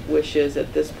wish is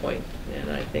at this point.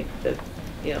 And I think that,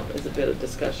 is a bit of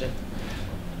discussion.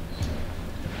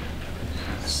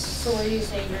 So are you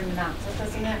saying you're not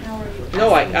discussing that now, or are you?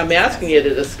 No, I'm asking you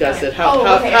to discuss it.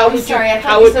 How Okay, how I'm would you? sorry, I how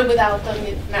thought you would- said without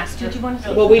the master. Did you want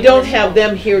to? Well, we don't have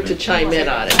them here to chime in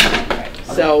on it.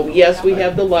 So, yes, we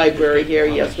have the library here,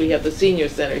 yes, we have the senior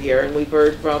center here, and we've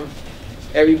heard from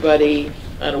everybody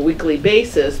on a weekly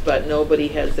basis, but nobody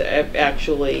has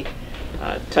actually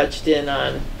touched in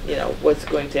on, what's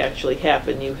going to actually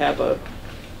happen. You have a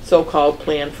so-called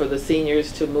plan for the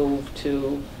seniors to move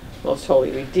to Most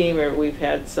Holy Redeemer. We've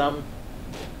had some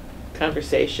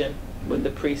conversation with the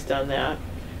priest on that.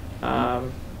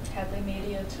 Hadley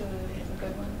Media too is a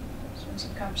good one. There's been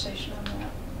some conversation on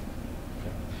that.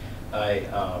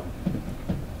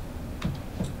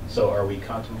 So are we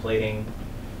contemplating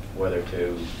whether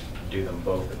to do them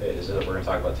both? Is it, we're going to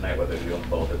talk about tonight whether to do them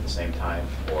both at the same time,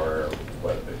 or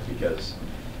whether, because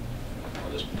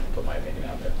I'll just put my opinion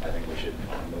out there. I think we should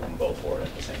move them both forward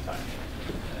at the same time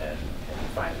and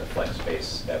find the flex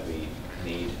space that we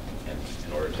need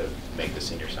in order to make the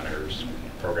senior center's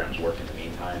programs work in the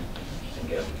meantime and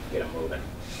get them moving.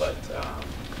 But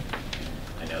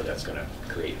I know that's going to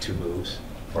create two moves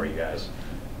for you guys,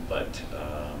 but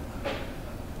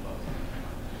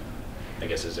I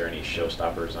guess, is there any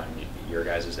showstoppers on your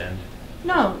guys' end?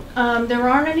 No, there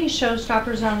aren't any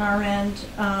showstoppers on our end,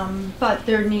 but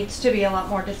there needs to be a lot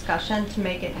more discussion to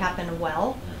make it happen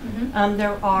well.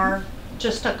 There are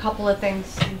just a couple of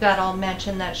things that I'll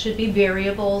mention that should be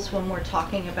variables when we're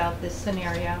talking about this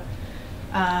scenario.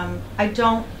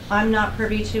 I'm not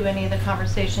privy to any of the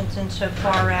conversations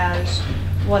insofar as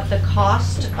what the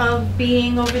cost of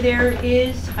being over there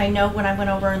is. I know when I went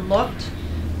over and looked,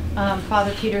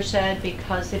 Father Peter said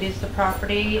because it is the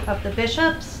property of the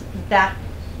bishops, that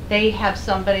they have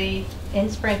somebody in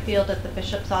Springfield at the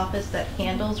bishop's office that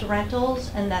handles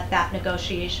rentals, and that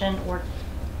negotiation or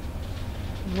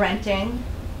renting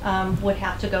would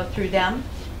have to go through them.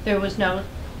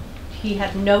 He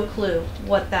had no clue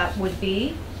what that would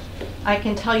be. I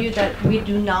can tell you that we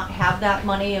do not have that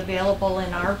money available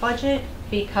in our budget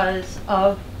because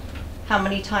of how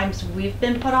many times we've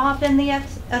been put off in the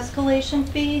escalation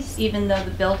fees, even though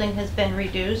the building has been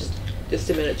reduced. Just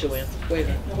a minute, Joanne. Wait a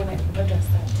minute. I want to address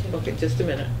that too. Okay, just a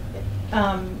minute.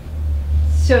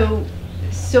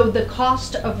 So the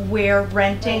cost of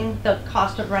the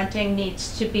cost of renting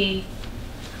needs to be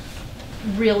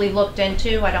really looked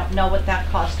into. I don't know what that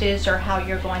cost is or how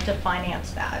you're going to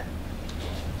finance that.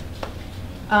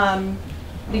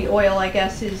 The oil, I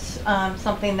guess, is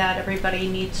something that everybody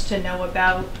needs to know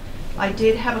about. I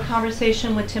did have a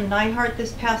conversation with Tim Neihart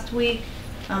this past week.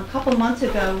 A couple months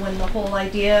ago, when the whole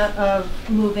idea of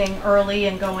moving early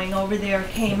and going over there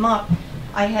came up,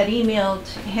 I had emailed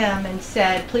him and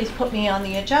said, please put me on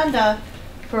the agenda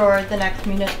for the next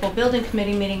municipal building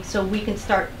committee meeting so we can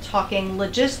start talking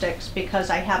logistics, because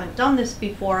I haven't done this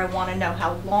before. I want to know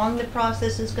how long the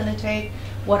process is going to take,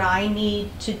 what I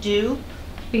need to do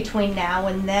between now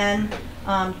and then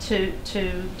to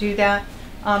do that.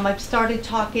 I've started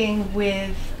talking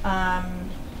with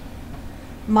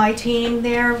my team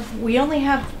there. We only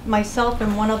have myself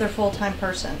and one other full-time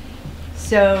person.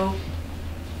 So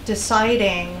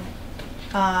deciding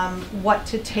what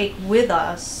to take with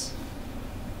us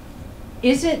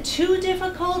isn't too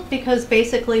difficult, because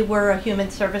basically we're a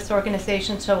human service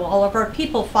organization, so all of our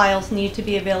people files need to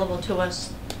be available to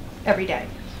us every day.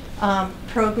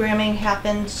 Programming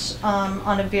happens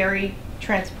on a very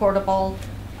transportable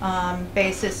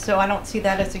basis, so I don't see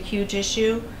that as a huge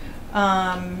issue.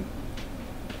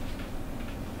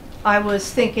 I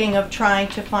was thinking of trying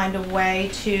to find a way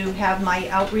to have my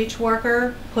outreach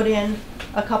worker put in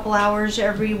a couple hours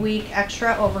every week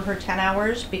extra over her 10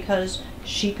 hours, because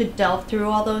she could delve through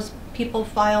all those people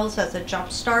files as a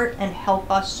jump start and help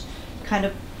us kind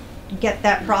of get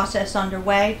that process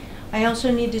underway. I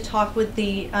also need to talk with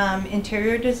the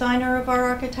interior designer of our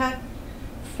architect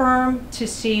firm to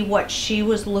see what she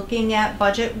was looking at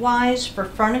budget-wise for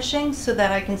furnishings, so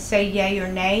that I can say yay or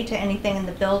nay to anything in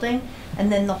the building. And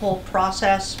then the whole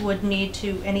process would need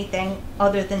to, anything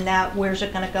other than that, where's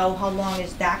it going to go? How long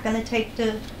is that going to take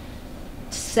to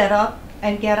set up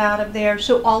and get out of there?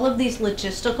 So all of these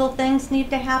logistical things need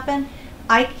to happen.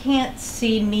 I can't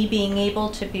see me being able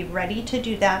to be ready to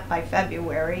do that by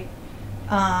February.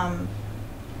 But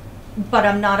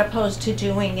I'm not opposed to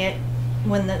doing it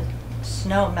when the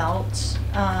snow melts.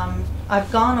 I've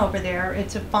gone over there.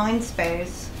 It's a fine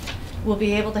space. We'll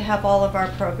be able to have all of our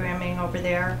programming over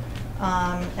there.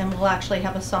 And we'll actually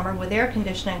have a summer with air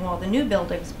conditioning while the new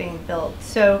building's being built.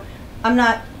 So I'm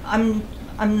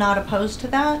not opposed to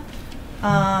that.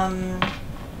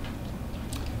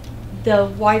 The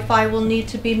Wi-Fi will need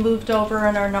to be moved over,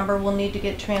 and our number will need to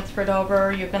get transferred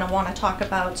over. You're going to want to talk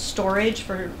about storage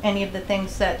for any of the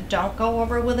things that don't go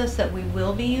over with us that we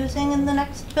will be using in the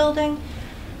next building.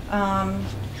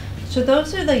 So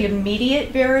those are the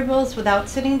immediate variables without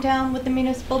sitting down with the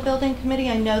municipal building committee.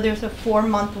 I know there's a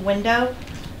 4-month window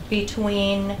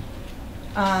between,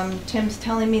 Tim's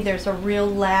telling me there's a real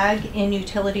lag in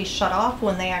utility shut off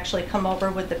when they actually come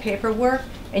over with the paperwork,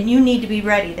 and you need to be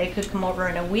ready. They could come over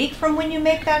in a week from when you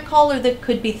make that call, or that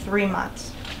could be 3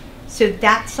 months. So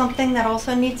that's something that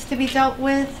also needs to be dealt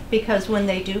with, because when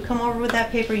they do come over with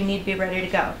that paper, you need to be ready to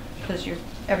go, because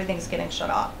everything's getting shut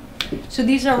off. So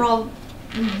these are all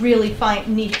really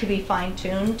need to be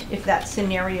fine-tuned if that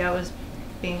scenario is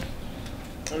being.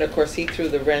 And of course, he threw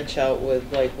the wrench out with,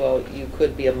 like, well, you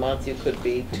could be a month, you could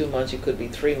be 2 months, you could be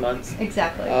 3 months.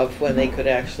 Exactly. Of when they could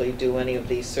actually do any of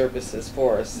these services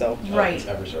for us, so. Right.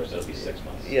 Eversource, it'll be 6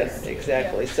 months. Yes,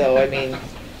 exactly. So, I mean.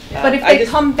 But if they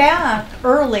come back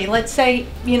early, let's say,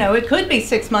 it could be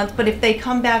 6 months, but if they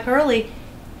come back early,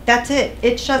 that's it.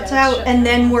 It shuts out, and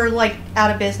then we're like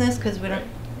out of business because we don't,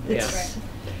 it's.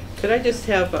 Could I just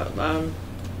have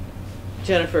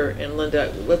Jennifer and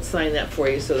Linda, let's sign that for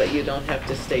you so that you don't have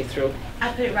to stay through.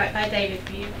 I put it right by David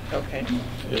for you. Okay.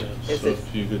 Yeah, Is so it-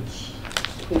 if you could,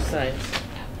 Who signs?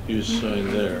 you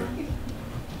sign there.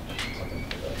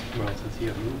 Well, since you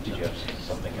have Did you have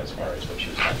something as far as what she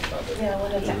was talking about? Yeah, I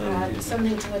wanted to And then add you-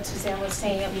 something to what Suzanne was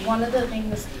saying. One of the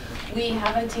things we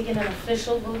haven't taken an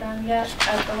official vote on yet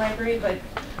at the library, but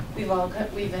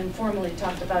we've informally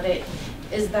talked about it,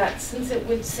 is that since it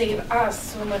would save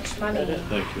us so much money,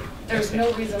 Thank you. there's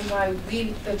no reason why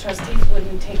we, the trustees,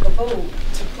 wouldn't take a vote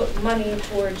to put money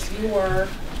towards your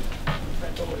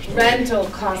rental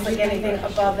costs, like anything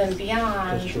above and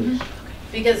beyond. That's true.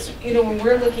 Because, you know, when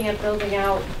we're looking at building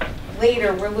out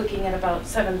later, we're looking at about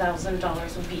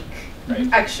 $7,000 a week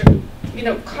extra, you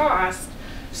know, cost.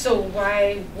 So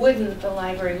why wouldn't the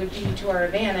library would be to our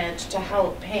advantage to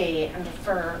help pay and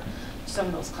defer some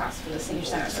of those costs for the senior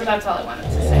center? So that's all I wanted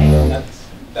to say.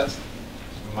 That's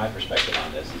my perspective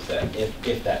on this, is that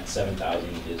if that 7,000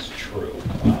 is true,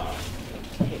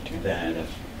 then,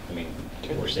 I mean,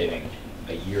 we're saving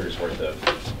a year's worth of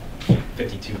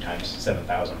 52 times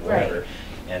 7,000, whatever, Right.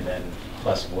 and then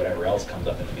plus whatever else comes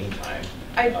up in the meantime.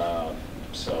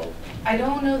 So I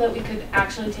don't know that we could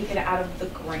actually take it out of the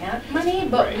grant money,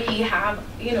 but Right. we have,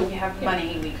 you know, we have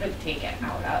money we could take it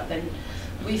out of, and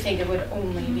we think it would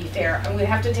only be fair. And we'd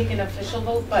have to take an official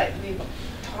vote, but we've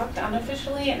talked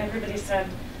unofficially, and everybody said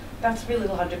that's really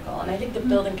logical. And I think the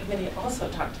building committee also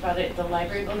talked about it, the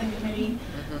library building committee.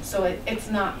 So it's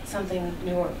not something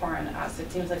new or foreign to us.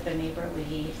 It seems like the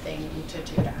neighborly thing to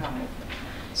do to help.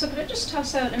 So could I just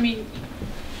toss out, I mean,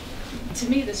 to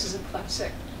me, this is a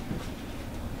classic,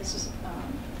 this is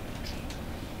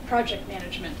project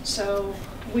management. So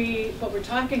what we're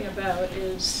talking about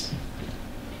is,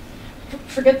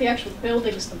 forget the actual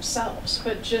buildings themselves,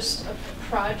 but just a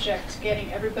project,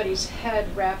 getting everybody's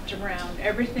head wrapped around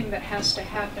everything that has to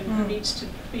happen, who needs to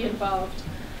be involved,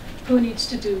 who needs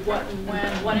to do what and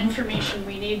when, what information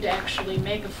we need to actually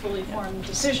make a fully formed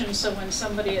decision, so when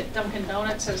somebody at Dunkin'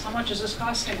 Donuts says, how much is this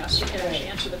costing us, you can actually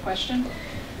answer the question.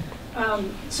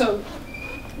 So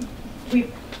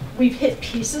we've hit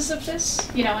pieces of this,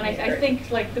 you know, and I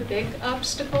think like the big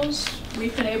obstacles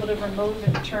we've been able to remove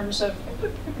in terms of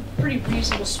a pretty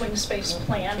reasonable swing space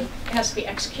plan. It has to be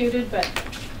executed, but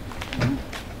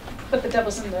the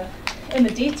devil's in the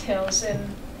details,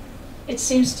 and it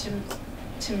seems to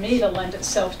me to lend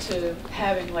itself to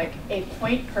having like a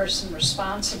point person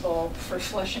responsible for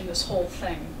fleshing this whole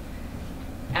thing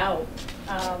out.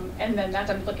 And then that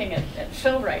I'm looking at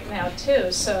Phil right now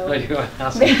too, so.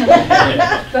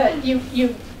 But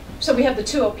so we have the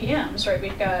two OPMs, right?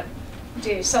 We've got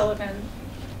D.A. Sullivan,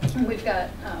 and we've got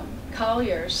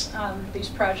Colliers on these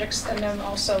projects, and then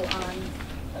also on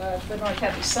the North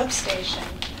Hadley substation.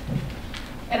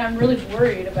 And I'm really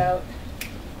worried about,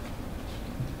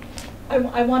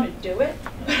 I want to do it,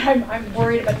 but I'm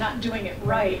worried about not doing it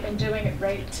right, and doing it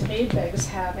right to me begs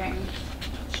having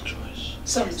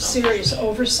some serious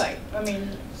oversight. I mean,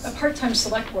 a part-time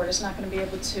select board is not going to be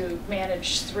able to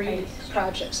manage 3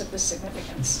 projects of this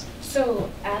significance. So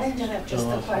adding to that, just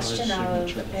the question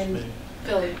of, and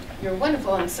Phil, you're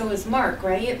wonderful, and so is Mark,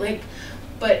 right? Like,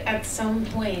 but at some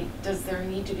point, does there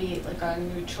need to be like a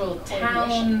neutral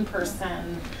town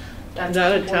person? That's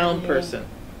Not a town coordinating? person.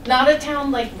 Not a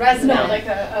town like resident, No, like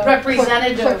a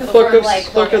representative clerk for of- like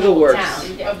clerk the of the whole works.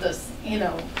 town of this, you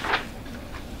know.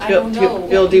 I Bill, don't know.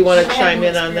 Bill, do you want to I have chime more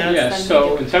in on that? experience Yeah, than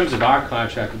so we do. in terms of our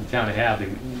contract with the town of Hadley,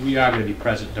 we are going to be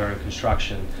present during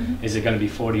construction. Is it going to be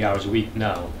 40 hours a week?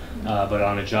 No. But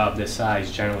on a job this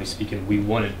size, generally speaking, we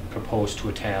wouldn't propose to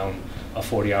a town a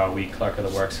 40-hour week clerk of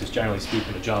the works, because generally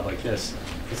speaking, a job like this,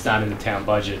 it's not in the town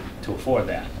budget to afford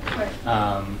that.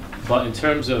 Right. But in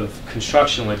terms of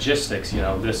construction logistics, you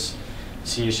know, this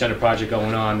senior center project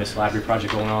going on, this library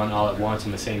project going on all at once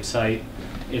on the same site,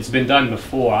 it's been done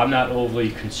before. I'm not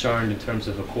overly concerned in terms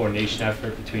of a coordination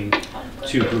effort between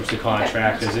 2 groups of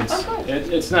contractors.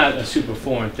 It's not a super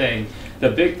foreign thing. The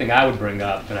big thing I would bring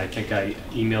up, and I think I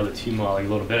emailed it to you, Molly, a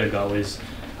little bit ago, is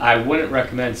I wouldn't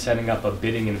recommend setting up a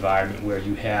bidding environment where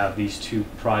you have these 2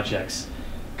 projects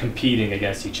competing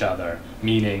against each other,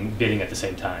 meaning bidding at the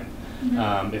same time.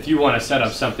 If you want to set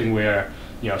up something where,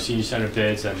 you know, senior center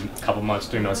bids and a couple months,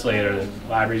 3 months later, the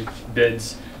library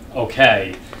bids,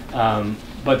 okay.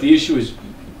 But the issue is,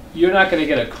 you're not going to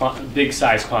get a big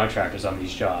size contractors on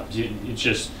these jobs. It's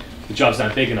just, the job's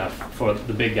not big enough for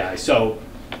the big guys. So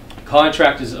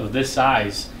contractors of this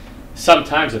size,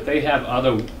 sometimes if they have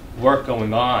other work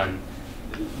going on,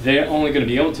 they're only going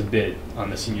to be able to bid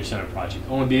on the senior center project,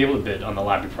 only be able to bid on the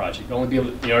library project, only be able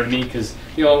to, you know what I mean? Because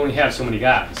you only have so many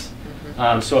guys.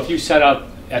 So if you set up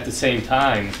at the same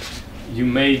time, you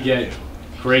may get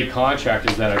great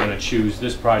contractors that are going to choose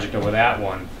this project over that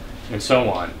one, and so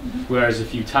on. Whereas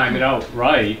if you time it out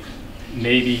right,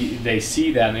 maybe they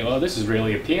see that and they go, oh, this is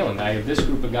really appealing. I have this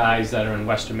group of guys that are in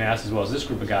Western Mass as well as this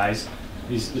group of guys.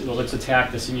 Let's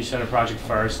attack the senior center project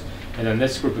first, and then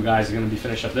this group of guys are going to be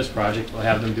finish up this project. We'll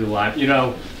have them do live. You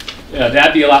know,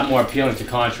 that'd be a lot more appealing to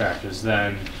contractors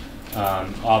than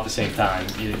all at the same time,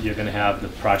 you're going to have the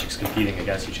projects competing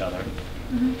against each other.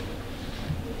 Mhm.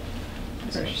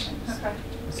 That's interesting, okay.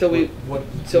 So we, What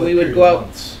so we would period go of out,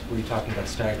 months were you talking about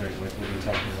staggering with? What were you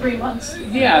talking about? 3 months.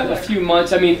 Yeah, a few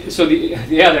months. I mean, so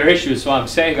the other issue is, so I'm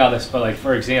saying all this, but like,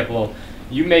 for example,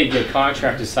 you may get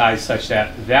contractor size such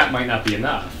that might not be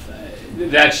enough.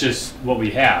 That's just what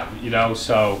we have, you know?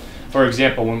 So, for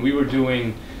example, when we were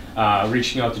doing,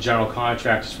 reaching out to general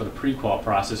contractors for the pre-qual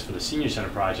process for the senior center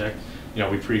project, you know,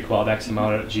 we pre-qualed X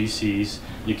amount of GCs,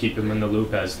 you keep them in the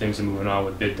loop as things are moving on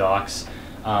with bid docs.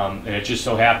 And it just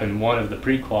so happened one of the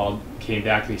pre-qual came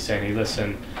back to me saying, hey,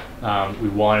 listen, we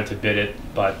wanted to bid it,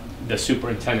 but the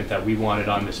superintendent that we wanted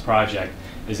on this project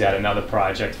is at another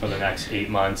project for the next 8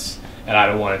 months, and I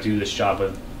don't want to do this job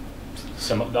with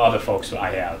some of the other folks that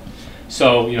I have.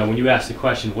 So, you know, when you ask the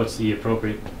question, what's the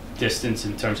appropriate distance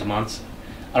in terms of months?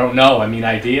 I don't know. I mean,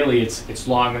 ideally, it's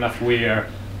long enough where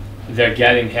they're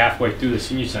getting halfway through the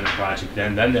senior center project,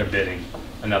 then they're bidding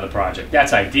another project.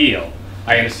 That's ideal.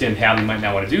 I understand Hadley might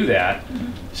not want to do that,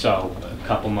 so a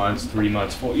couple months, 3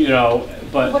 months, 4, you know,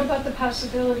 but... What about the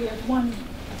possibility of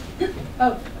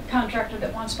a contractor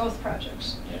that wants both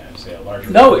projects? Yeah, say a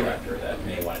larger No. contractor that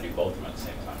may want to do both of them at the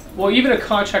same time. Well, even a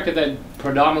contractor that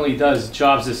predominantly does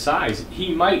jobs this size,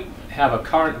 he might have a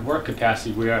current work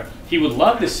capacity where he would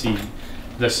love to see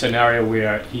the scenario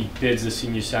where he bids the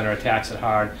senior center, attacks it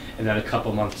hard, and then a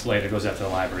couple months later goes after the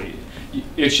library.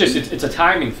 It's just, it's a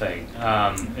timing thing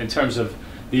in terms of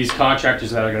these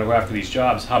contractors that are going to go after these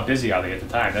jobs. How busy are they at the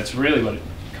time? That's really what it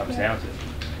comes down to.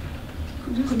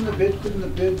 Couldn't the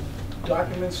bid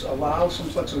documents allow some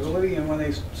flexibility in when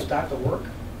they start the work?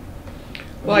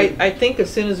 well, I think as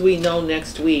soon as we know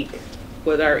next week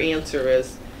what our answer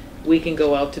is, we can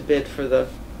go out to bid for the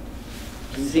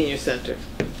senior center,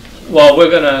 Well, we're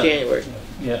going to... January.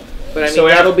 Yeah. But I mean, So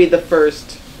that'll be the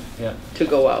first Yeah. to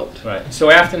go out. Right.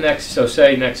 So after next, so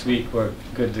say next week we're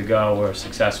good to go, we're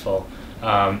successful.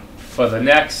 For the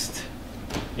next,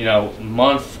 you know,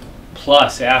 month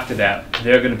plus after that,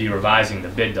 they're going to be revising the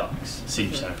bid docs,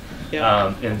 senior center.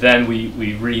 Yeah. And then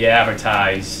we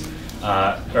re-advertise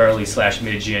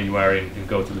early/mid-January and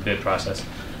go through the bid process.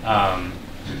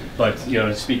 But you know,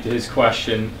 to speak to his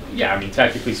question, yeah, I mean,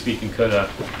 technically speaking, could a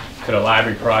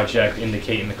library project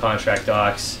indicate in the contract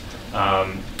docs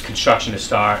construction to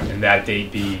start and that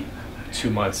date be 2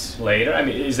 months later? I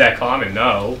mean, is that common?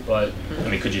 No, but I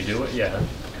mean, could you do it? Yeah.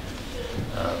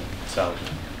 So.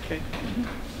 Okay.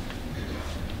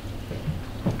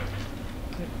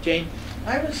 Jane?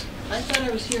 I thought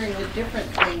I was hearing a different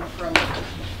thing from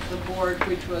the board,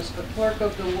 which was a clerk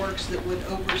of the works that would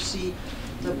oversee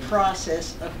the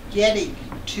process of getting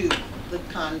to the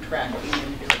contracting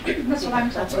and doing. That's what I'm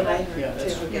That's talking what I about.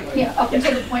 heard too. Yeah, up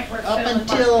until the point where Phil Up and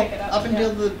Mark until, pick it up. up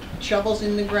until the shovel's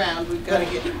in the ground, we've got to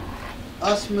get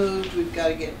us moved, we've got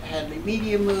to get Hadley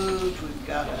Media moved, we've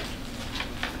got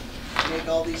to make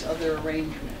all these other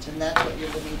arrangements, and that's what you're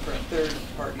looking for a third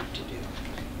party to do.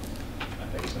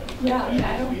 I think so. Yeah, I mean,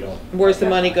 I We don't- Where's the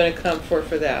money going to come for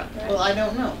that? Well, I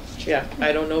don't know. Yeah,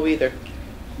 I don't know either.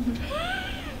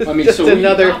 I mean, Just so we-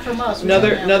 another, Not from us, we don't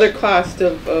have- another cost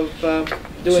of doing that.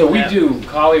 So we do,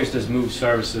 Colliers does move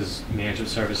services, management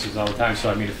services all the time, so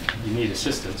I mean, if you need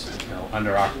assistance, you know,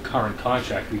 under our current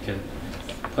contract, we can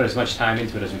put as much time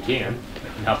into it as we can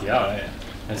and help you out.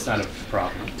 That's not a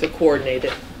problem. To coordinate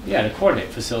it. Yeah, to coordinate,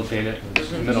 facilitate it,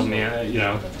 middleman, you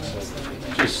know,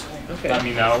 just Okay. let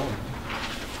me know.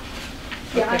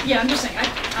 Yeah, I'm just saying,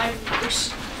 I'm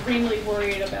extremely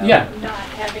worried about Yeah. not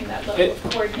having that level It-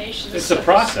 of coordination. it's This a stuff is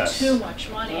process. Too much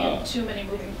money Oh. and too many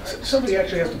moving parts. Somebody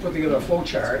actually has to put together a flow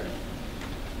chart,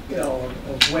 you know,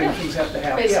 of when Yeah. things have to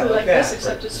happen. Basically Yeah, like this, that,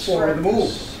 except it's for for- the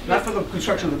move, not for the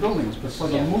construction of the buildings, but for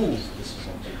the Yeah. move.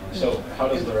 So how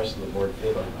does the rest of the board feel?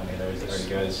 I mean, are you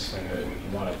guys,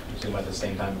 you want to zoom at the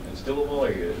same time it's doable, or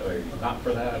are you not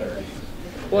for that, or?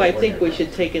 Well, I think we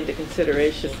should take into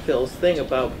consideration Phil's thing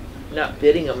about not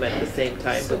bidding them at the same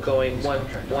time, but going one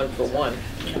for one.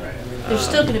 There's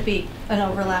still going to be an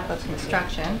overlap of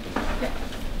construction.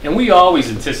 And we always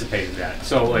anticipated that.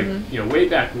 So like, you know, way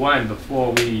back when,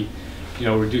 before we, you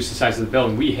know, reduced the size of the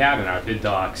building, we had in our bid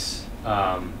docs,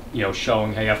 you know,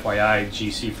 showing, hey, FYI,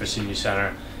 GC for senior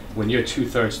center, when you're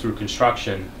 2/3 through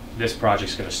construction, this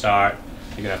project's gonna start.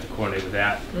 You're gonna have to coordinate with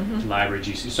that library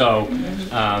GC. So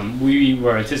we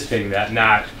were anticipating that,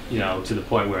 not, you know, to the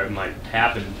point where it might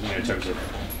happen, you know, in terms of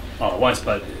all at once,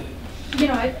 but You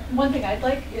know, one thing I'd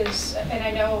like is, and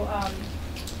I know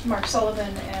Mark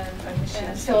Sullivan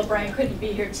and Phil O'Brien couldn't be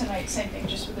here tonight, same thing,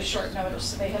 just with a short notice,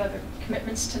 so they had other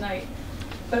commitments tonight.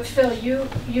 But Phil, you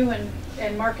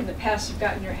and Mark in the past have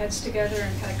gotten your heads together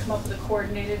and kind of come up with a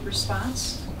coordinated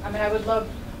response I mean, I would love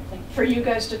for you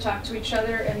guys to talk to each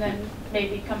other and then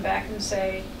maybe come back and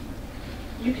say,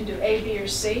 you can do A, B, or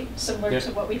C, similar Yeah.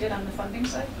 to what we did on the funding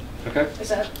side. Okay. Is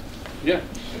that, Yeah.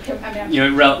 I mean, You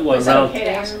know, is that okay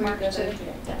to ask Mark to?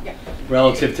 Yeah.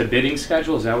 relative to bidding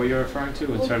schedule, is that what you're referring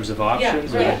to in terms of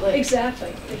options? or- Yeah,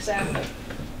 exactly.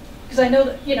 Because I know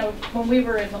that, you know, when we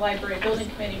were in the library building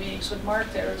committee meetings with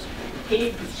Mark there,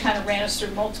 he kind of ran us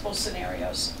through multiple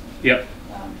scenarios. Yep.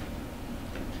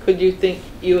 Could you think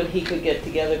you and he could get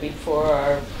together before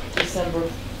our December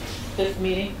 5th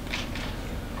meeting?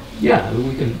 Yeah,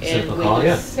 we can set And up a we call, yeah.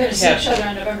 just We're going to see have- each other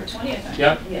on November 20th. I think.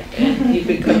 Yep. And he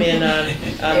could come in on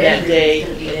that day,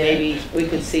 and maybe we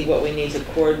could see what we need to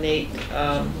coordinate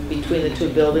between the two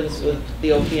buildings with the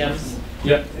OPMs.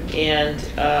 Yep. And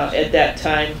at that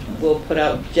time, we'll put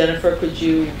out, Jennifer, could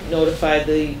you notify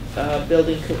the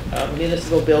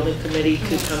municipal building committee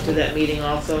to come to that meeting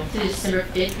also? To December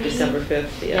 5th meeting? December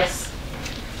 5th, yes. Yes.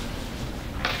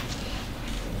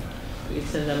 Will you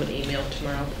send them an email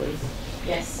tomorrow, please?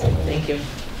 Yes. Thank you.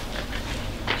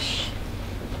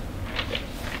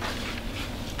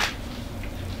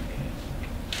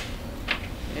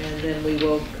 And then we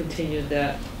will continue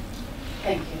that.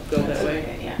 Thank you. Go that That's way?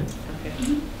 okay, yeah.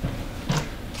 Okay.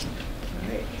 All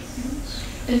right.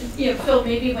 And, you know, Phil,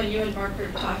 maybe when you and Mark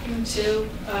are talking too,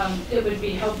 it would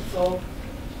be helpful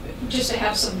just to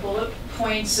have some bullet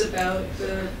points about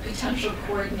the potential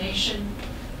coordination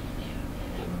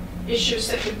issues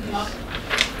that could come up.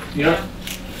 Yeah.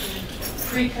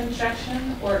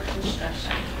 Pre-construction or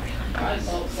construction? Probably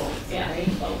both, yeah,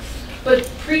 Right. both. But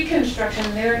pre-construction,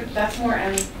 that's more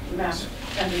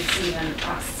MVC than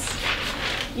us.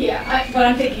 Yeah, but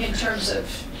I'm thinking in terms of,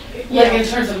 Like in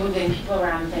terms of moving people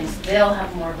around and things, they'll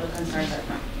have more of the concerns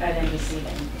at MVC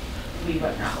than we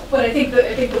would now. but I think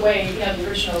the way, you know, the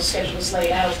original schedule was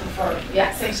laid out before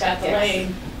things got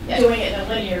delayed, Yes. doing it in a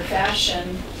linear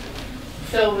fashion.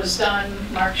 Phil was done,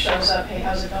 Mark shows up, hey,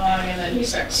 how's it going? And then he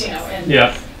starts, you know, and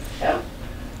Yeah.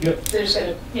 Yep. There's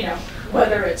gonna, you know,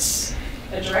 whether it's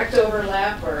a direct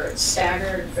overlap or it's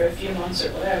staggered for a few months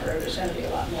or whatever, there's gonna be a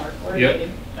lot more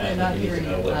coordinating. And we need to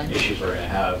know what issues we're gonna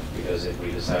have, because if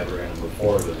we decide we're gonna move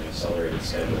forward with an accelerated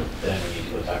schedule, then we need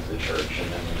to go talk to the church,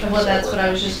 and then we need to Well, start that's what I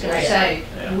working was just on gonna it. say.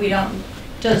 Yeah. We don't,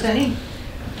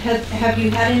 have you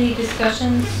had any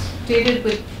discussions, David,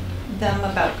 with them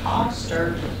about cost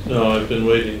or? No, I've been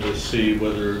waiting to see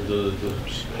whether the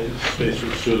space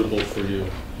was suitable for you.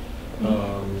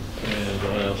 And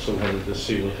I also wanted to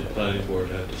see what the planning board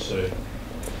had to say.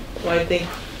 Well, I think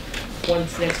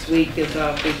once next week is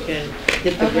off, we can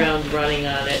hit the Okay. ground running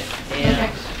on it Okay.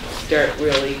 and start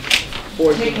really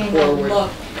forging Taking a forward.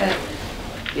 look at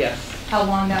Yes, how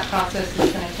long that process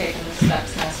is gonna take and the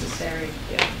steps necessary.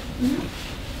 yeah.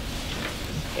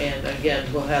 And again,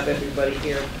 we'll have everybody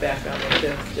here back on the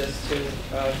 5th just to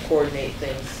coordinate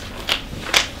things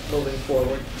moving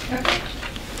forward. Okay.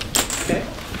 Okay?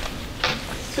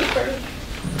 Super.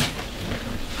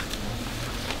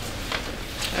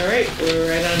 All right, we're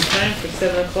right on time for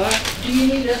 7 o'clock. Do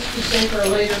you need us to stay for a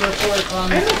later report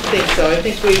on? I don't think so. I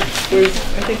think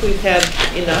we've had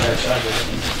enough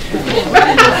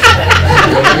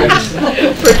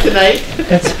for tonight.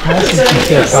 That's surprising to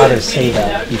hear God say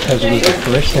that, because it was the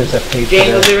parishioners that paid for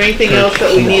Jane, was there anything else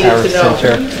that we needed to know?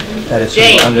 That is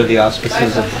Jane. under the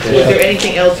auspices of the Was there bishop.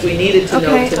 anything else we needed to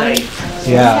know tonight?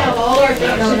 Yeah,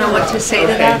 I don't know what to say to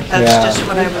that, Yeah. that's just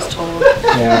what I was told.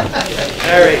 yeah.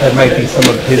 All right. That might be some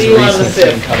of his See you on the reasons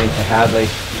in 5th. coming to Hadley.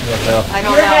 I don't know. I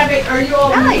don't You're know. having, are you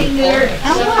all meeting there?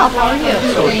 Oh, well, how are you?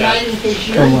 Tuesday night, in case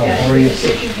you Doing well, have how are you? any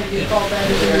decisions, have you called that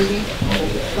as a meeting,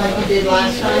 like you did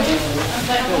last time?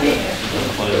 Well,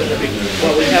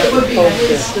 we have It to would be post it.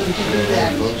 wisdom to do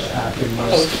that.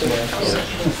 Post it.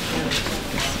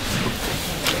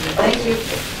 Thank you.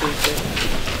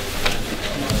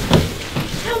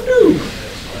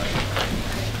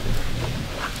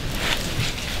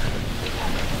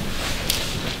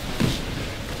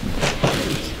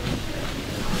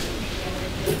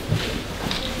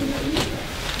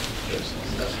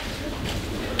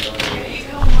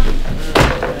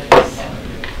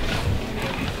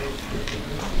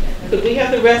 Could we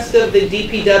have the rest of the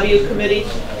DPW committee?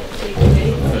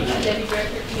 Debbie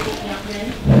Director, people jump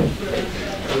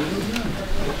in.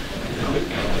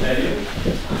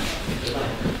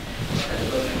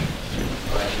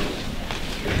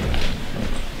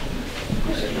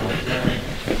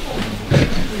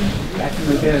 Back in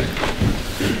the day.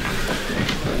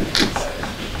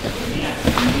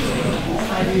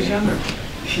 5 years younger.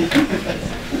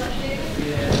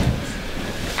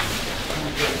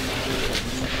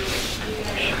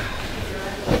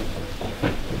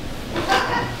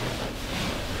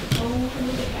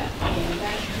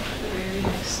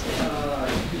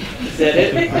 that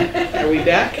it? Are we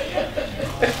back?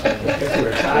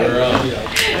 We're on.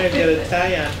 I've got a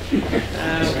tie on.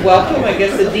 Welcome. I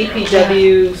guess the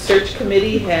DPW search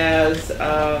committee has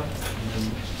a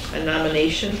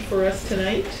nomination for us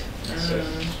tonight.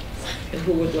 And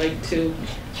who would like to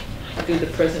do the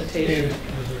presentation?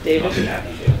 David?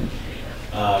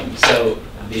 So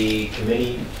the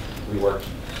committee, we worked,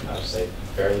 I would say,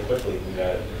 fairly quickly. We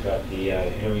got the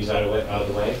interviews out of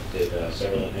the way, did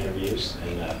several interviews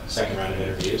and second round of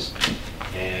interviews.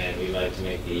 And we'd like to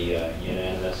make the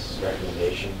unanimous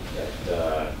recommendation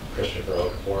that Christopher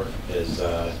Okafor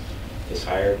is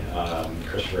hired.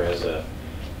 Christopher has a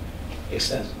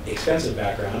extensive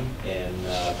background in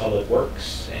public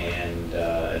works and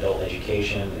adult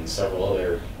education and several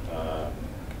other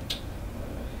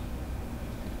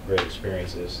great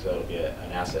experiences that'll be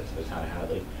an asset to the town of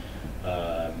Hadley.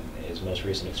 His most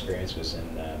recent experience was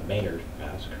in Maynard,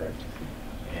 Mass, correct?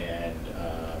 And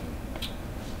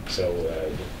so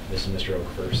this is Mr.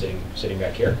 Okafor sitting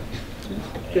back here.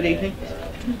 Good evening.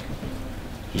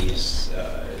 He's,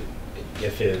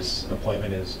 if his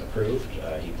appointment is approved,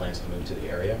 he plans to move to the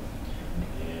area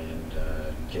and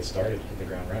get started, hit the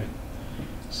ground running.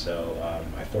 So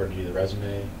I forwarded you the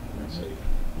resume, so you've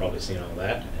probably seen all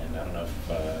that. And I don't know if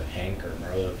Hank or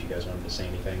Marlo, if you guys wanted to say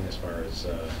anything as far as,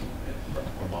 or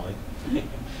Molly.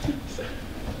 So.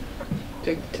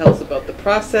 Tell us about the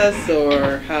process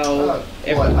or how.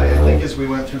 Well, I think as we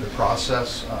went through the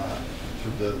process,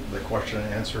 through the question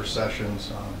and answer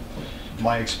sessions,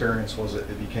 my experience was that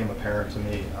it became apparent to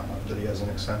me that he has an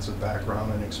extensive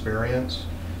background and experience.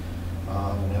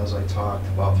 And as I talked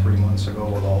about 3 months ago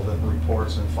with all the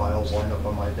reports and files lined up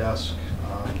on my desk,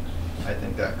 I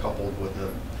think that coupled with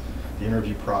the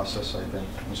interview process, I think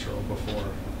Mr. Okafor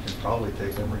can probably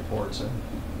take them reports and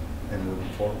move them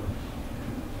forward.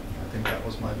 I think that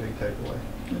was my big takeaway.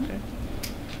 Okay,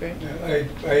 great.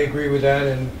 Yeah, I agree with that,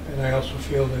 and I also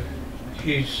feel that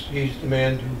he's the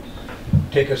man to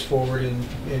take us forward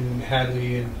in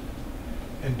Hadley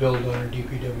and build on our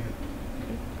DPW.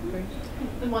 Great.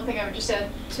 And one thing I would just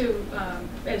add too,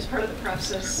 as part of the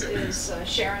process, is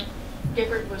Sharon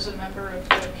Gifford was a member of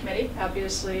the committee.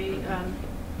 Obviously,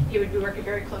 he would be working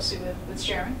very closely with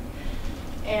Sharon,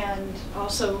 and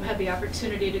also had the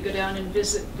opportunity to go down and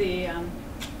visit the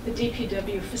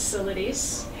DPW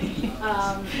facilities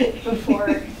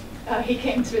before he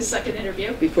came to his second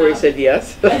interview. Before he said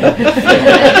yes. And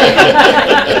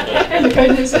the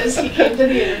good news is he came to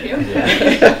the interview.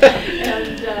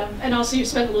 And also you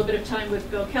spent a little bit of time with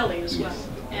Bill Kelly as well.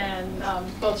 And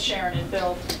both Sharon and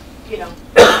Bill,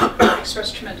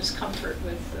 expressed tremendous comfort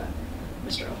with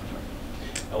Mr. Okafor.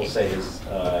 I will say his,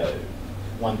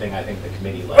 one thing I think the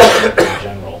committee liked in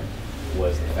general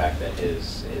was the fact that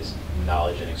his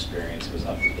knowledge and experience was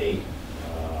up to date.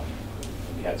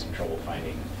 We had some trouble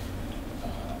finding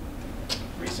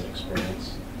recent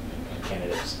experience and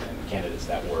candidates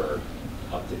that were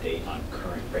up to date on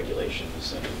current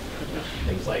regulations and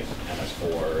things like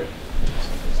MS4 and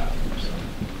stuff like that. So.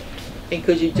 And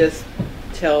could you just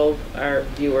tell our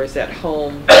viewers at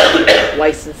home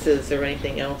licenses or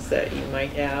anything else that you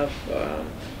might have?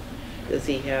 Does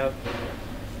he have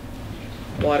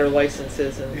water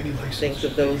licenses and things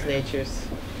of those natures?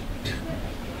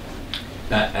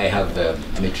 I have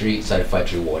I'm a tree certified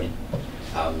tree warden.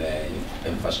 I'm an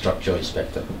infrastructure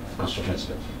inspector, construction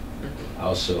inspector. I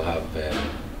also have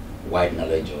wide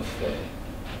knowledge of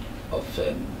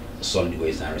solid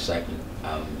waste and recycling.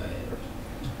 I'm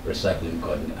I was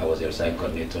a recycling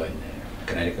coordinator in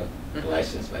Connecticut,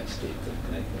 licensed by the state of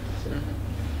Connecticut. So.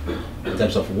 In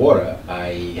terms of water,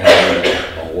 I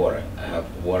have on water. I have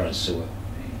water and sewer,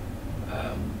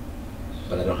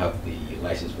 but I don't have the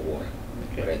license for water.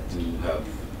 Okay. But I do have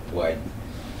wide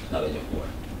knowledge of water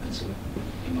and sewer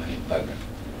in my background.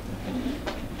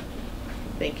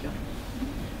 Thank you.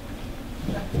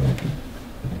 Do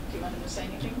you want him to say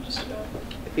anything? Just about.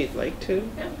 If you'd like to.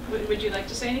 Yeah. Would you like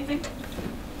to say anything?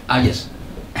 Yes.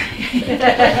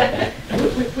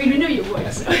 we knew you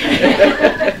would. So.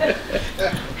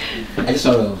 I just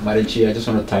want to, Madam Chair, I just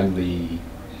want to thank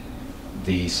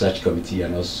the search committee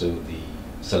and also the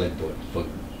select board for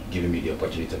giving me the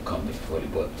opportunity to come before the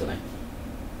board tonight.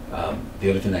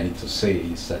 The other thing I need to say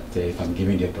is that if I'm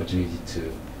given the opportunity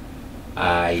to,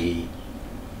 I'm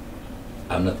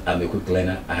a quick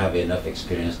learner. I have enough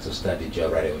experience to start the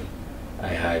job right away.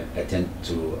 I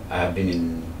have been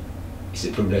in, it's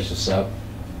a privilege to serve.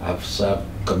 I've served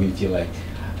community like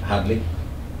Hadley,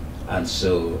 and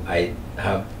so I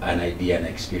have an idea and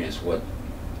experience what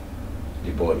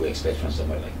the board will expect from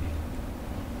somebody like me.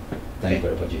 Thank you for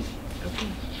the opportunity. Okay.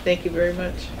 Thank you very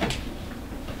much.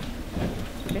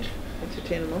 Okay.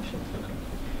 entertain a motion.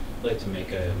 I'd like to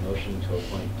make a motion to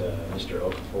appoint Mr.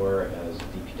 Okafor as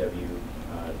DPW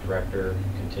Director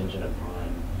contingent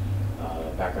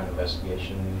upon background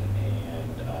investigation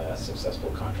and successful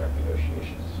contract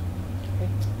negotiations. Okay.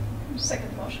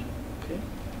 Second motion. Okay.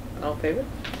 All in favor?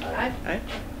 Aye. Aye.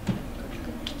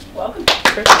 Welcome.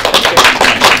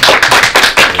 Perfect.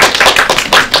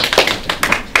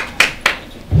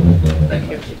 Thank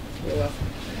you. Thank you. You're welcome.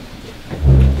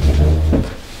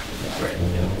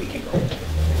 We can go.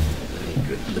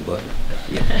 Good. The butt.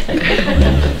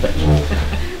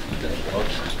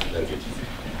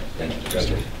 Thank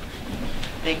you.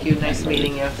 Thank you. Nice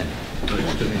meeting you. Nice to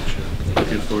meet you.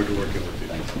 Looking forward to working with you.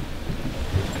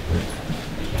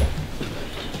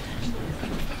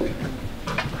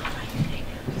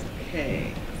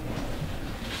 Okay.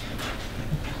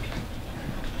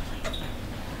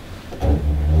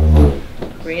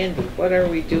 Randy, what are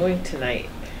we doing tonight?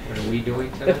 What are we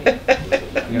doing tonight?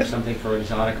 You have something for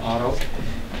exotic auto?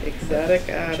 Exotic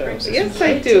auto. brings us Yes,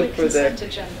 I right do, to the for the consent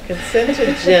agenda. consent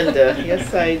agenda.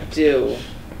 Yes, I do.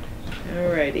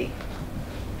 Alrighty.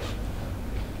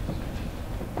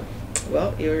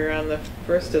 Well, you're on the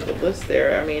first of the list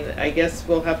there. I mean, I guess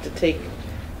we'll have to take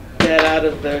that out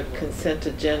of the consent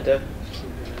agenda.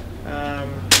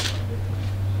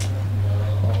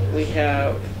 We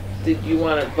have, did you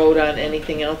want to vote on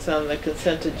anything else on the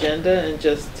consent agenda and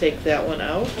just take that one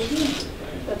out?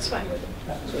 That's fine with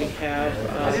it. We have.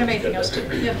 I don't have anything else to,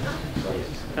 yeah.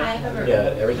 I have a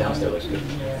Yeah, everything else there looks good.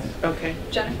 Okay.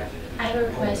 Jennifer? I have a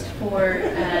request for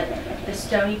the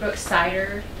Stony Brook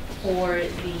cider for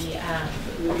the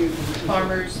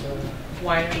farmers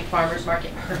winery farmers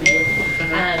market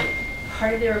permit.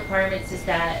 Part of the requirements is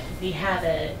that we have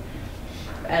a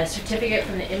certificate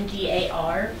from the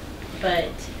MDAR, but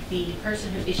the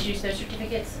person who issues those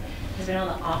certificates has been on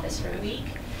the office for a week,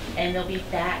 and they'll be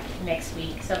back next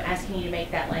week. So I'm asking you to make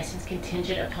that license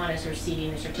contingent upon us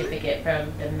receiving the certificate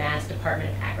from the Mass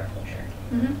Department of Agriculture.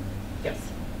 Mm-hmm. Yes.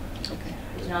 Okay.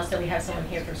 And also we have someone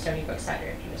here from Stony Brook Cider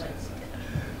if you would like to see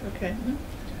that. Okay.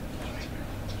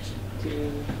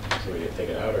 Do So we take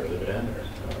it out or leave it in, or?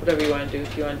 whatever you want to do.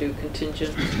 If you want to do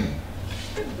contingent.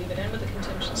 Leave it in with a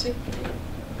contingency.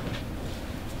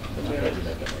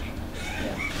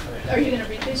 Are you going to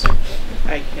read these? Or?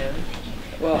 I can.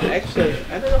 Well, actually,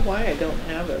 I don't know why I don't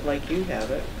have it like you have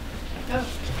it. Oh.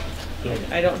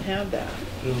 I don't have that.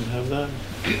 You don't have that?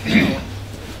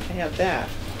 I have that.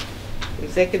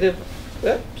 Executive,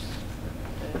 whoops.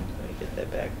 Let me get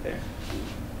that back there.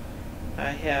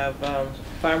 I have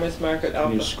farmer's market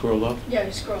Can you office. scroll up? Yeah,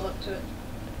 you scroll up to it.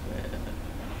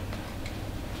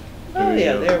 Oh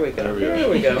yeah, there we go. There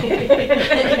we go.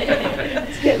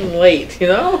 It's getting late, you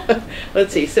know?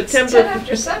 Let's see, September. It's 10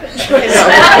 after 7.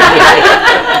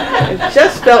 I know. It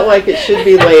just felt like it should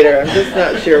be later. I'm just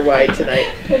not sure why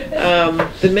tonight.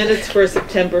 The minutes for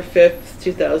September 5th,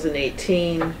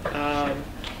 2018.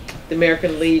 The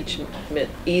American Legion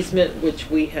easement, which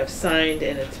we have signed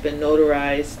and it's been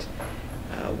notarized.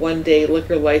 One-day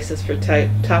liquor license for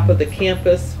top of the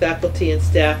campus, faculty and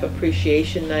staff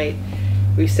appreciation night.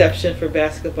 Reception for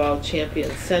Basketball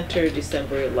Champions Center,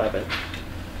 December 11th.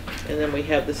 And then we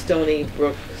have the Stony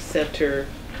Brook Center,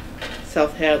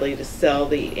 South Hadley, to sell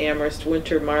the Amherst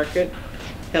Winter Market,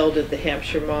 held at the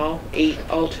Hampshire Mall, 8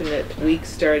 alternate weeks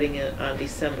starting on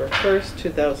December 1st,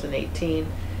 2018,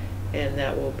 and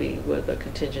that will be with a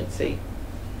contingency.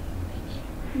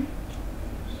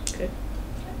 Okay.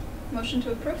 Motion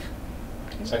to approve?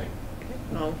 Second.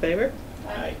 Okay. All in favor?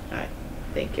 Aye. Aye.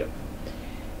 Thank you.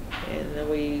 And then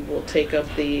we will take up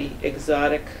the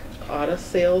exotic auto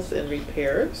sales and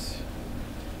repairs.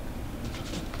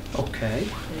 Okay.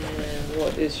 And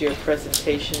what is your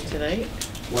presentation tonight?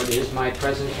 What is my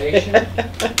presentation?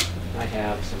 I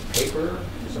have some paper,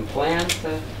 some plans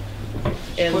to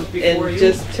put before And you.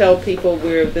 just tell people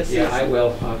where this Yeah, I is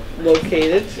will.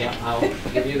 located. Yeah, I'll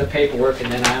give you the paperwork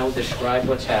and then I'll describe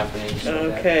what's happening. So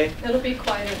that Okay. It'll be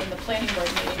quieter than the planning board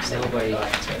meetings that Nobody- you're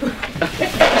going to.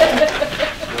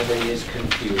 Nobody is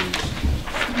confused.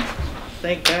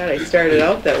 Thank God I started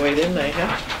out that way, didn't I,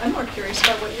 huh? I'm more curious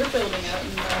about what you're building out in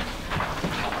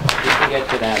We can get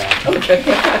to that after. Okay.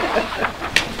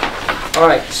 All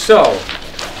right, so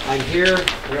I'm here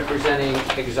representing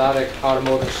Exotic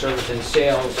Automotive Service and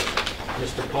Sales.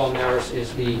 Mr. Paul Maris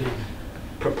is the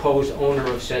proposed owner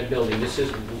of said building. This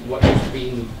is what used to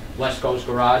be Lesko's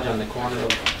Garage on the corner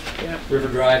of Yeah. River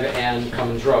Drive and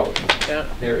Cummins Road. Yeah.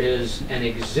 There is an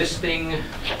existing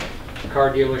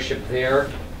car dealership there.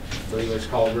 I believe it's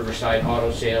called Riverside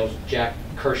Auto Sales. Jack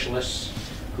Kirschless,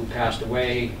 who passed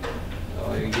away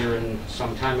a year and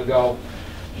some time ago,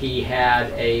 he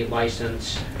had a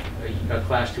license a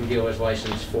Class 2 dealer's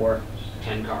license for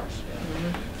 10 cars.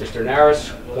 Mr.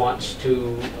 Naris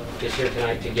is here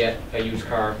tonight to get a used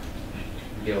car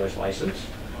dealer's license.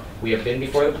 We have been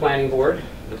before the planning board.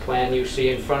 The plan you see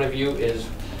in front of you is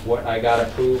what I got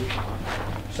approved,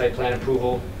 site plan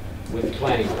approval with the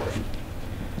planning board.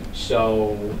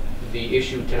 So the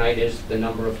issue tonight is the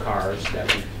number of cars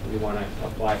that we want to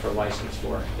apply for a license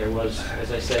for. There was,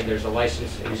 as I said, there's a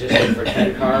license existing for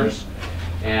 10 cars,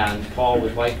 and Paul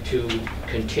would like to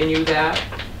continue that.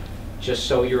 Just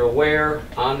so you're aware,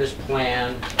 on this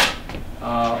plan,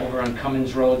 over on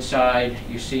Cummins Roadside,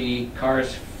 you see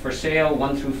cars for sale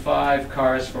 1 through 5,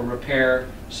 cars for repair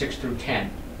 6 through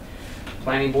 10.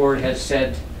 Planning board has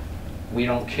said we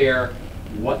don't care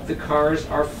what the cars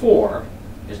are for,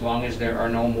 as long as there are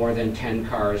no more than 10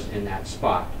 cars in that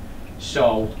spot.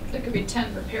 So There could be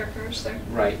 10 repair cars there.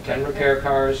 right, 10 repair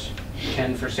cars,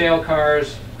 10 for sale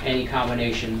cars, any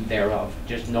combination thereof,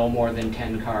 just no more than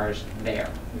 10 cars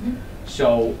there.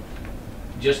 So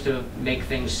just to make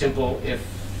things simple, if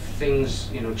things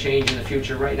change in the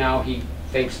future, right now he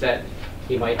thinks that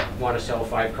he might want to sell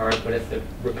 5 cars, but if the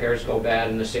repairs go bad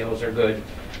and the sales are good,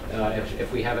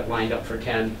 if we have it lined up for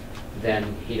 10,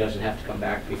 then he doesn't have to come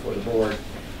back before the board.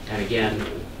 And again,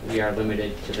 we are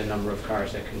limited to the number of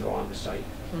cars that can go on the site.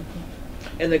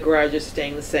 And the garage is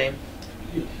staying the same?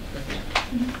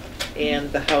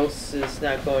 And the house is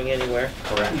not going anywhere?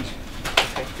 Correct.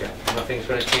 Yeah, nothing's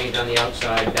going to change on the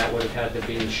outside. That would have had to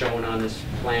be shown on this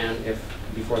plan if,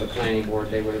 before the planning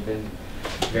board, they would have been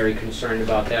very concerned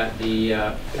about that. We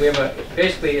have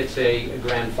basically it's a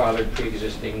grandfathered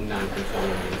pre-existing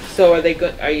non-conforming use. So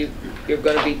you're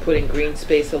going to be putting green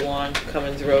space along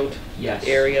Cummins Road Yes.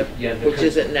 area? Yeah, which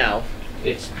isn't now?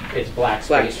 It's black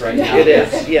space right now. It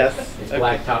is, yes. It's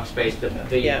blacktop space.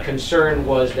 The concern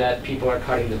was that people are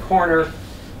cutting the corner,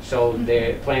 so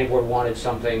the planning board wanted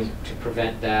something to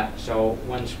prevent that. So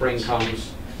when spring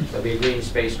comes, there'll be a green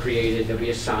space created, there'll be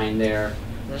a sign there.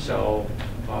 So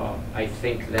I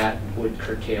think that would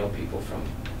curtail people from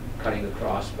cutting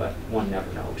across, but one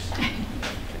never knows.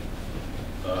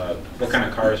 What kind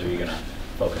of cars are you gonna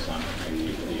focus on? Are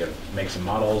you gonna make some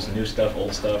models, new stuff,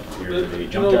 old stuff? You're gonna be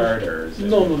junkyard, or is it?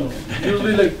 No.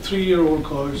 Usually like 3-year-old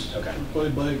cars. Okay.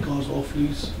 We'll probably buy cars off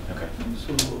lease. Okay.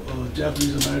 So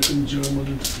Japanese, American,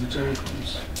 German, whichever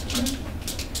comes.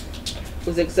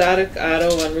 Was Exotic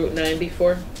Auto on Route 9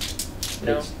 before?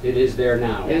 No. It is there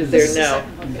now. It is there now.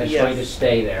 It's going to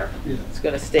stay there. It's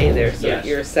going to stay there, so Yes.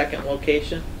 you're a second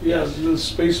location? Yeah, there's a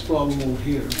space problem over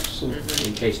here, so.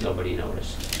 In case nobody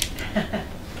noticed.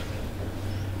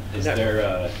 Is there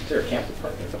a camper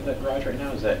park in front of that garage right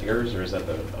now? Is that yours, or is that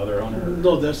the other owner?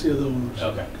 No, that's the other owners.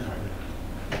 Okay.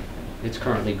 It's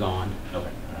currently gone. Okay.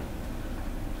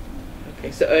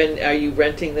 Okay, so, and are you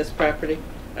renting this property?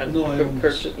 No, I own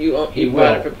this. You bought He it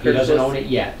will. from He doesn't Kirsch's? own it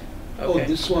yet. Oh, Okay.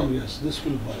 this one, yes, this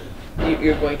will buy it.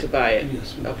 You're going to buy it?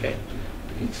 Yes. we'll Okay.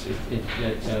 buy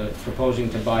it. It's proposing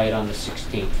to buy it on the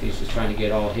 16th. He's just trying to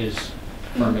get all his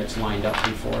permits lined up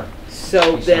before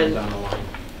So he then, signs on the line.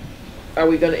 are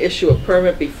we going to issue a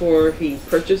permit before he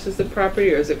purchases the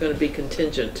property, or is it going to be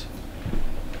contingent?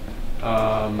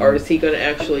 Or is he going to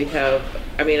actually have,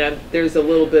 there's a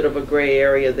little bit of a gray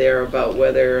area there about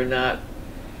whether or not.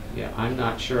 Yeah, I'm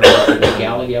not sure about the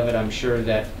legality of it. I'm sure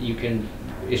that you can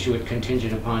issue it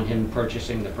contingent upon him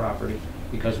purchasing the property,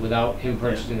 because without him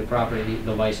purchasing the property,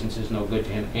 the license is no good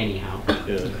to him anyhow.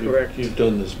 Yeah, Correct. you've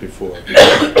done this before, on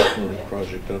a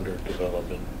project under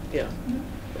development. Yeah,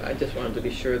 I just wanted to be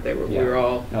sure we Yeah. were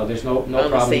all No, there's no on the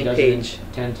problem. He same doesn't page.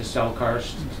 intend to sell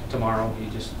cars tomorrow. He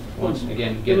just wants,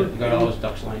 again, got all his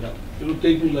ducks lined up. It'll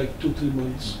take me like 2-3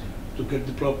 months to get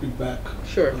the property back.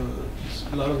 Sure. It's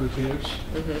a lot of repairs.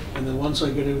 And then once I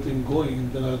get everything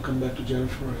going, then I'll come back to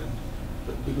Jennifer, and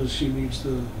because she needs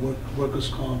the workers'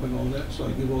 comp and all that, so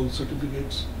I give all the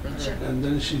certificates. Sure. And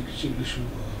then she'll issue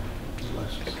the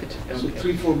license. So Okay.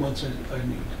 3-4 months I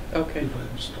need. Okay. If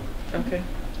I start. Okay.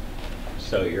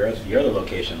 So your other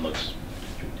location looks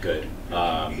good.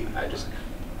 I just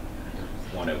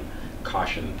want to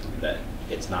caution that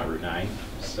it's not Route 9,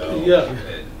 so Yeah.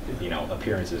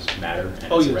 appearances matter,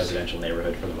 and Oh, it's a yes. residential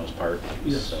neighborhood for the most part.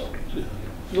 Yes. So Yeah.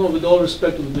 No, with all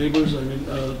respect to the neighbors,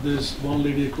 there's one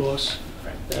lady across,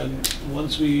 and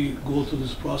once we go through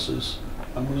this process,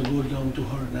 I'm gonna go down to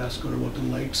her and ask her about the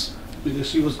lights, because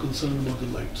she was concerned about the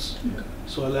lights.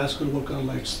 So I'll ask her what kind of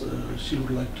lights she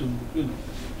would like to,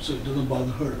 so it doesn't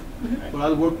bother her. But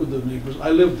I'll work with the neighbors.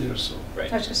 I live there, so. I was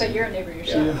going to say, you're a neighbor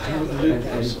yourself. Yeah, I live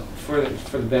there, And so. for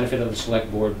the benefit of the select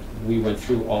board, we went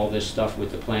through all this stuff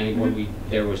with the planning board.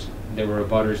 There were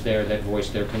abutters there that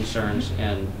voiced their concerns,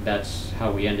 and that's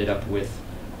how we ended up with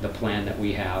the plan that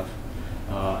we have.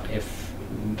 If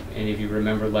any of you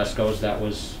remember Lesko's, that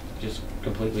was just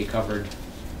completely covered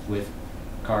with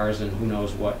cars and who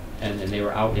knows what, and they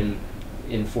were out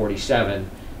in 47,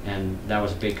 and that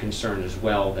was a big concern as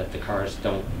well, that the cars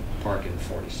don't park in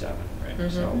 47. Right. Mm-hmm.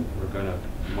 So we're going to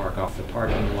mark off the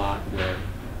parking lot where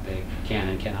they can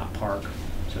and cannot park,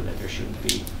 so that there shouldn't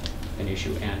be an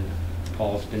issue. And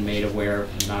Paul's been made aware,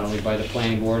 not only by the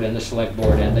planning board and the select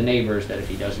board and the neighbors, that if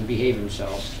he doesn't behave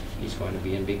himself, he's going to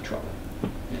be in big trouble.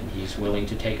 And he's willing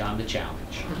to take on the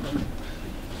challenge.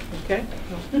 Mm-hmm. Okay,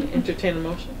 I'll entertain a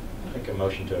motion. Make a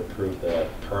motion to approve the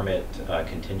permit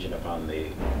contingent upon the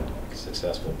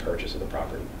successful purchase of the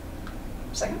property.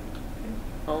 Second?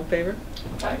 All in favor?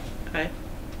 Aye. Aye.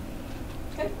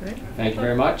 Okay. All right. Thank you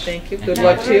very much. Thank you. And Good to-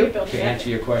 luck to you. To answer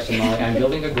your question, Molly, I'm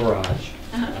building a garage.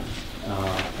 And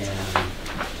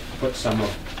put some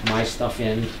of my stuff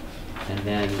in, and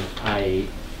then I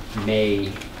may,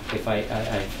 if I've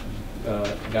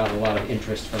got a lot of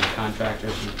interest from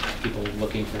contractors and people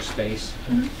looking for space,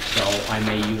 so I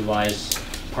may utilize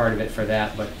part of it for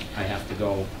that, but I have to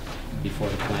go before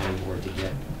the planning board to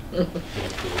get it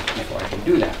approved before I can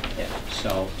do that. Yeah.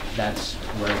 So that's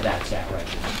where that's at right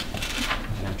now.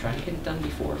 And I'm trying to get it done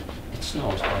before it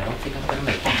snows, but I don't think I'm gonna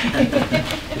make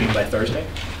it. By Thursday?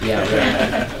 Yeah.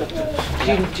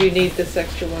 Do you need this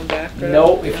extra one back? Brett?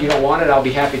 No, if you don't want it, I'll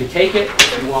be happy to take it.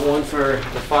 If you want one for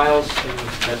the files, then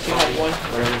that's You fine. want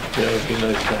one? Yeah, it'd be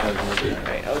nice to have one. All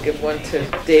right, I'll give one to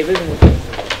David.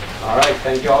 All right,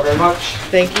 thank you all very much.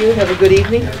 Thank you. Have a good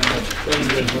evening.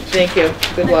 Thank you.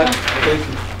 Good luck. Thank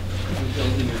you.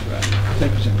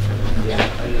 Thank you, sir. Yeah.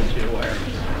 I didn't see a wire.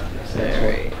 All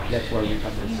right. That's where you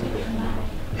come to see it.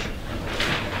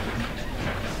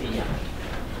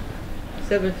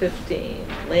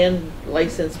 7:15, land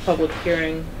license public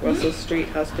hearing, Russell Street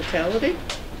Hospitality.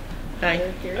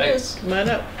 Hi. Here it is. Come on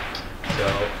up.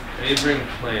 So I did bring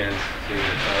plans to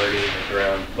it's already in the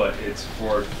ground, but it's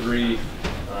for 3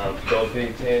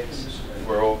 propane tanks.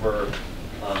 We're over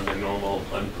the normal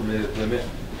unpermitted limit.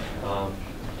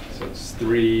 So it's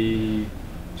 3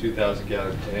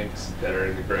 2,000-gallon tanks that are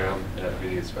in the ground that we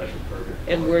need a special permit.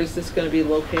 And where is this going to be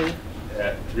located?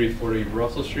 At 340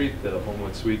 Russell Street, the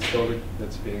Homewood Suites building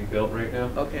that's being built right now.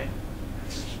 Okay.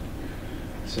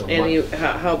 So And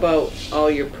how about all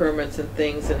your permits and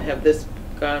things, and have this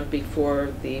gone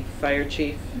before the fire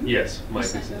chief? Yes, Mike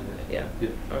is in it. Yeah. Yeah.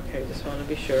 Okay, just want to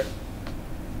be sure.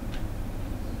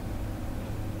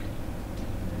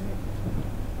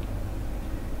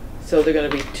 So they're going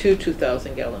to be 2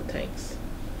 2,000-gallon tanks.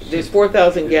 There's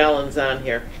 4,000 gallons on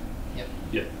here. Yep.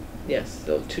 Yeah. Yes,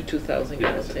 so 2 2,000-gallon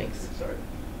Yes. tanks. Sorry.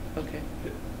 Okay.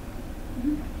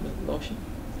 Yeah. Motion?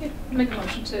 Yeah, make a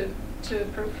motion to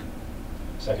approve.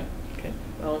 Second. Okay.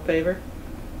 All in favor?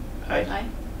 Aye.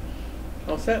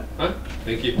 All set? Huh?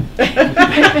 Thank you.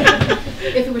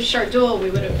 If it was Shardul, we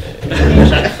would have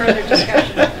engaged in further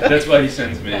discussion. That's why he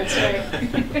sends me. That's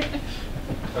right.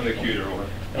 I'm the cuter one.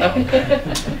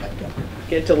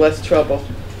 Get into less trouble.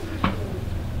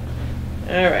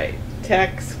 All right,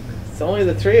 tax, it's only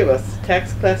the 3 of us.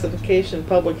 Tax classification,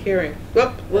 public hearing.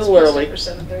 Whoop, a little early. For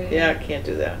 7:30. Yeah, I can't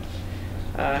do that.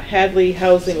 Hadley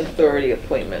Housing Authority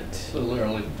appointment. A little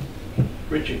early.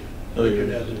 Richard. Oh, Richard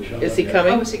yeah. hasn't shown Is up he yet.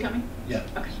 coming? Oh, is he coming? Yeah.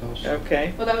 Okay.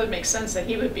 Okay. Well, that would make sense that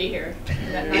he would be here,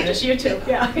 not just you two,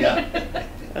 yeah.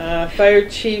 Yeah. Fire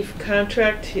chief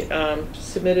contract, he,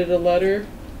 submitted a letter,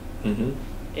 Mm-hmm.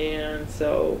 and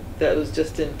so that was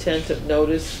just intent of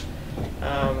notice.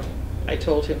 I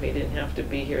told him he didn't have to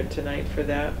be here tonight for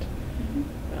that.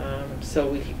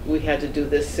 So we had to do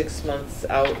this 6 months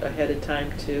out ahead of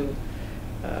time to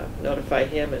notify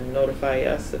him and notify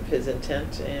us of his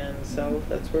intent, and so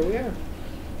that's where we are.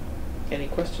 Any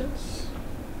questions?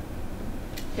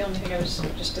 The only thing I was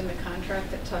just in the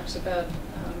contract that talks about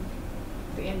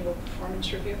the annual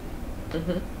performance review.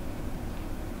 Mm-hmm.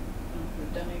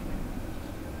 We've done anything.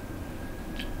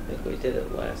 I think we did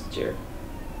it last year.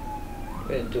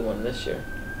 We didn't do one this year.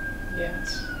 Yeah,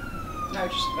 it's, I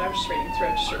was just reading through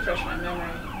it just to refresh my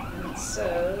memory, and it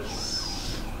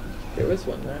says, There was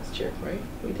one last year, right?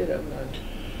 We did them on.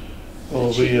 Well,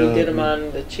 the chief, we did them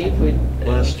on the chief.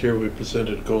 Last year we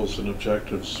presented goals and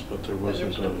objectives, but there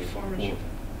wasn't no performance review.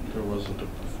 there wasn't a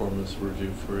performance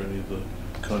review for any of the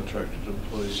contracted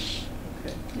employees.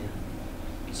 Okay.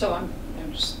 so I'm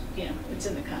just, it's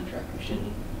in the contract, we should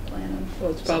plan on.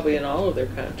 Well, it's probably in all of their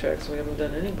contracts. We haven't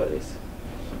done anybody's.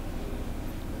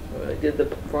 I did the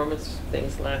performance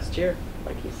things last year,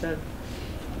 like you said.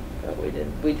 But we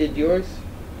didn't. We did yours.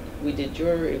 We did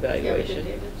your evaluation. Yeah,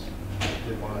 we did David's.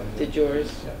 Did one. Did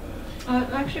yours?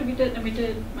 Actually, we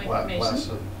did Mike Mason's.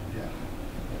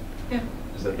 Yeah. Yeah.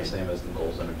 Is that the same as the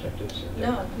goals and objectives? or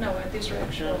different? No, these are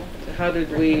actual. So how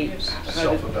did we, reviews.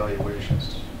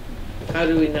 Self-evaluations. how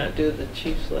did we not do the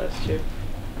chiefs last year?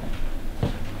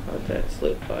 How'd that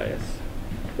slip by us?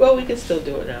 Well, we can still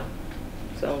do it now.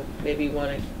 So maybe you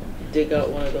want to dig out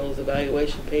one of those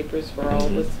evaluation papers for all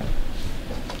of us.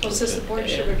 Well, it says the board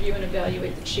should Yeah. review and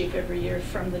evaluate the chief every year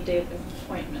from the date of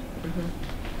appointment.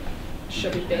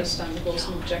 Should be based on the goals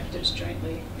and objectives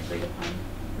jointly agreed upon.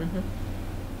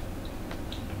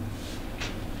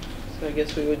 So I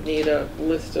guess we would need a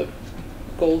list of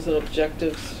goals and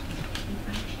objectives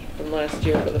from last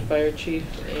year for the fire chief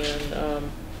and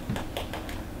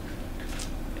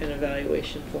an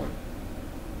evaluation form.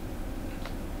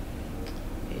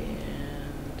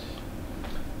 And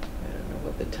I don't know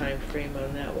what the time frame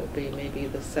on that will be, maybe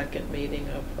the second meeting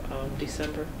of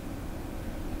December.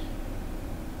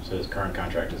 So his current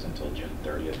contract is until June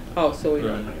 30th. Oh, so we,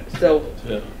 Right. so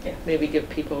Yeah. maybe give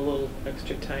people a little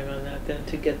extra time on that then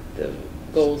to get the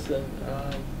goals and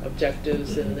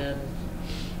objectives and then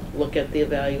look at the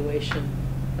evaluation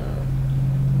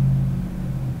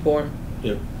form.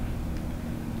 Yep.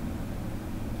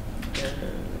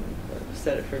 And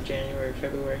set it for January,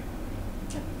 February.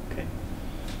 Okay.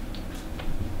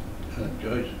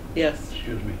 Joyce? Yes.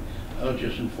 Excuse me. I was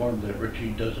just informed that Richie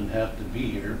doesn't have to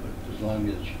be here, but as long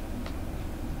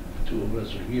as two of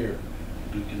us are here,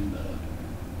 we can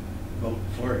vote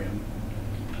for him.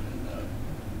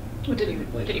 And, Well, did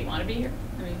he want to be here?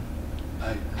 I mean,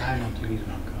 I don't think he's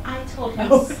gonna come. I told him,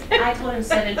 Oh. I told him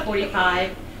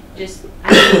 7:45, just,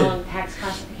 I don't know, when tax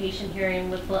classification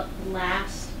hearing was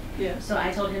last. Yeah. So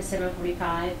I told him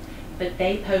 7:45, but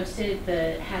they posted,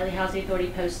 the Hadley Housing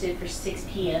Authority posted for 6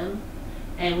 p.m.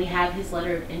 and we have his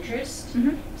letter of interest.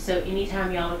 So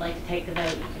anytime y'all would like to take the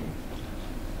vote, you can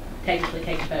technically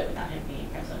take the vote without him being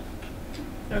present.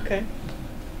 Okay.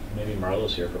 Maybe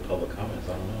Marlo's here for public comments,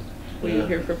 I don't know. Were you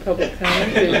here for public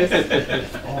comments?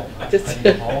 Or just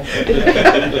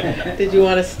did you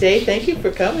want to stay? Thank you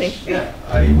for coming. Yeah,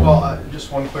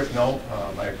 just one quick note.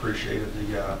 I appreciated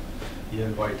the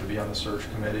invite to be on the search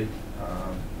committee.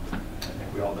 I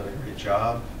think we all did a great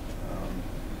job.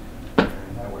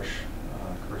 And I wish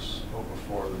Chris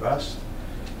Okafor the best.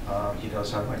 He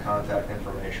does have my contact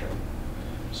information,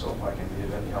 so if I can be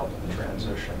of any help in the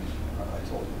transition, I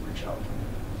told him to reach out to me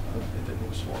if it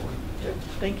moves forward. Good.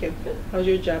 Thank you. How's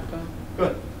your job going?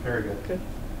 Good, very good. Good.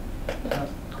 Not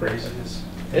crazy as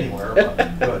anywhere,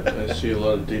 but good. I see a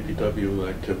lot of DPW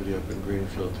activity up in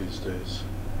Greenfield these days.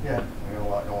 Yeah, we got a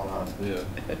lot going on.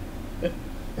 Yeah.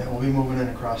 And we'll be moving in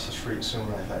across the street soon,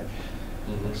 I think.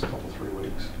 Mhm. Next couple, 3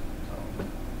 weeks. So,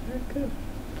 Very good.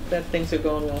 Glad things are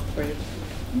going well for you.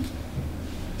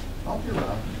 I'll be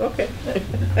around. Okay.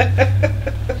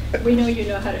 we know you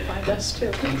know how to find us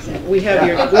too. We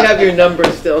have your number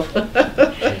still.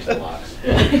 Change the locks.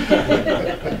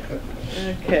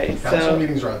 Okay, so. Council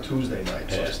meetings are on Tuesday night,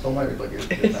 so I still might be able to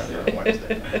get that there on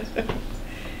Wednesday nights.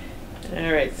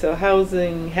 All right, so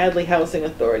Hadley Housing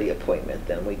Authority appointment,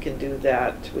 then we can do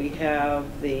that. We have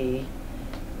a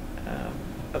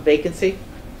vacancy,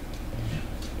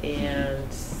 and.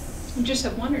 You just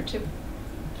have one or two?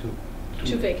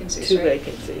 Two vacancies, Two right?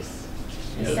 vacancies.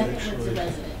 The second one's the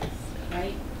residence,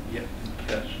 right? Yep,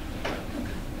 yes.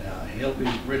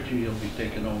 Richie will be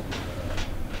taking over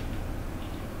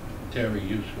Terry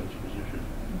Yusko's position.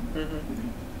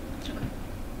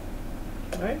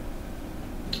 All right.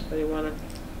 Anybody want to?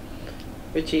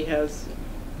 Richie has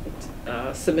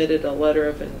submitted a letter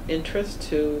of an interest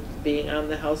to being on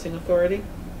the Housing Authority.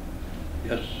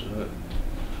 Yes,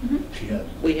 she has.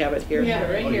 We have it here. Yeah,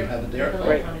 right Oh, you here. have it there?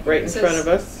 Right in front of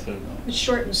us. It's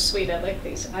short and sweet. I like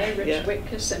these. I, Rich Yeah.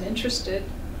 Witkus, am interested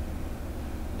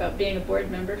about being a board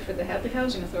member for the Hadley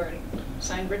Housing Authority.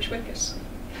 Signed, Rich Witkus.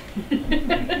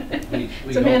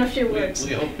 It's a man of few words.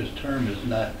 We hope his term is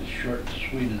not as short and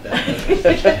sweet as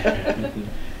that.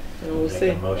 We'll Make see.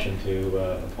 a motion to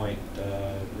appoint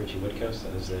Richie Woodcoast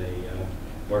as a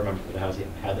board member for the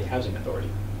Hadley Housing Authority.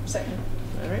 Second.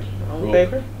 All right, all in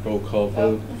favor? Roll call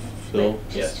vote. Phil?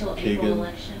 Just till April Keegan?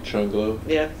 election. Chunglo?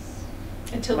 Yes.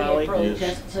 Until the Molly? April. Yes.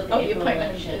 Just till the Oh, the April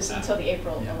appointment election. is until the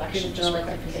April Yeah. election. It's an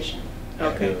elected position.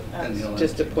 Okay. And the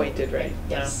Just election. appointed right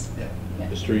now. Yes. Yeah.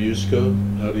 Mr. Yusko,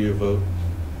 how do you vote?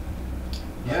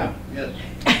 Yeah, yes.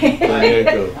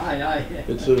 Diego? Aye.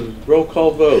 It's a roll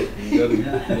call vote. You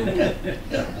gotta,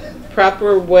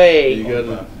 Proper way. you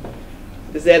gotta,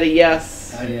 Is that a yes?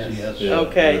 Yes. Yeah,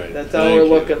 Okay, all right. that's all Thank we're you.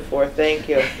 looking for. Thank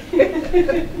you.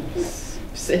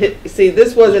 See,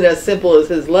 this wasn't as simple as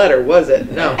his letter, was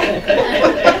it? No.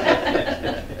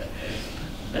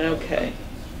 Okay.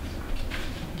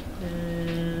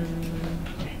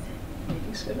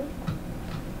 schedule?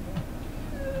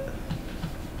 I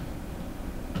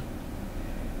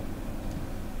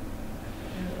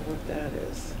don't know what that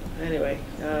is. Anyway,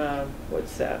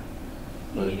 what's that?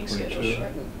 Meeting schedule,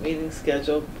 sure. Meeting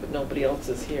schedule, but nobody else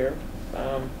is here.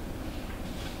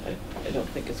 I don't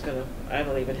think it's gonna, I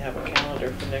don't even have a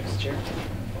calendar for next year.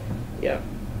 Yeah.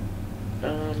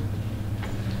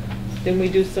 Didn't we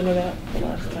do some of that the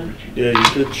last time? Yeah,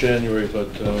 you did January, but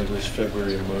it was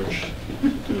February and March to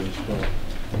do as well.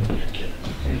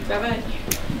 Bye-bye.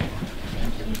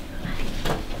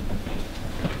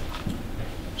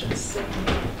 Just saying.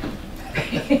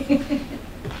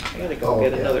 I gotta go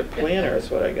get another planner is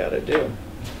what I gotta do.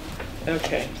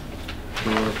 Okay.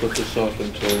 You want to put this off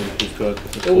until we've got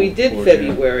the Well, we full did board here?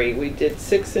 February. We did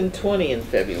 6 and 20 in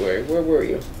February. Where were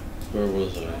you? Where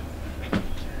was I?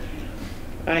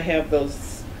 I have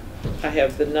those, I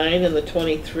have the 9 and the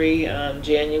 23 on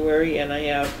January, and I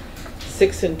have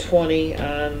 6 and 20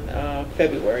 on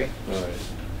February. All right.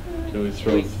 Can we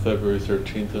throw February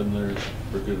 13th in there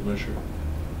for good measure?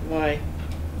 Why?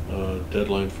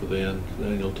 Deadline for the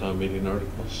annual town meeting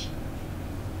articles.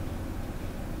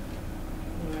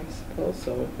 Well, I suppose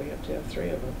so, if we have to have 3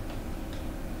 of them.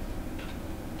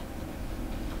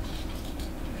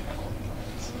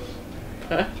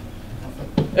 Huh?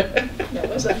 That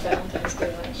was on Valentine's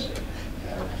Day last year.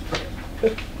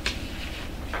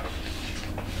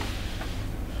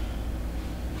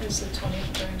 Is the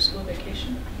 20th during school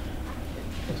vacation?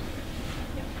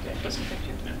 Yeah, that doesn't affect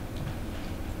you.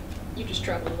 You just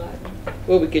travel a lot.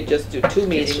 Well, we could just do 2 Kids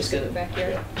meetings just in the in,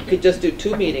 backyard. we could just do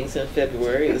 2 meetings in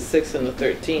February, the 6th and the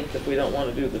 13th, if we don't want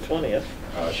to do the 20th.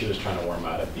 She was trying to warm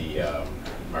out at the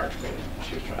March meeting.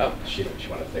 She was trying. She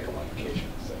wanted to take a long vacation.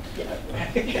 So.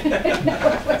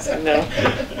 No.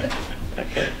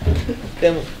 Okay.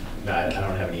 Then. No, I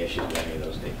don't have any issues with any of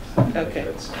those dates. Okay.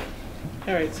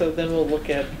 All right, so then we'll look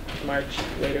at March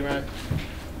later on.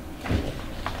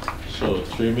 So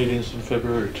 3 meetings in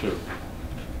February or 2?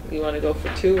 You want to go for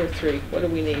 2 or 3? What do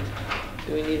we need?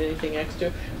 Do we need anything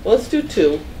extra? Well, let's do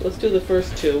 2. Let's do the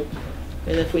first 2.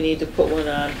 And if we need to put one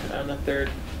on the 3rd,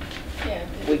 Yeah.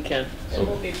 we can. It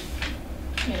will be,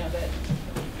 you know, that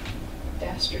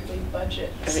dastardly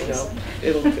budget I know. season.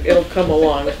 It'll come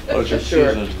along, for Budget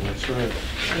sure. season, that's right.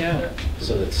 Yeah.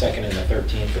 So the 2nd and the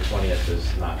 13th or 20th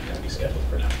is not going to be scheduled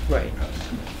for now. Right.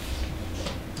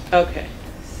 Okay,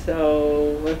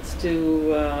 so let's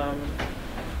do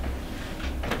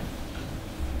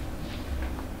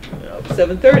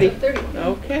 7:30. 7:30.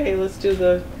 Okay, let's do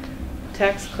the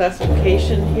tax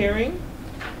classification hearing.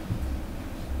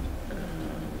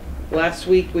 Last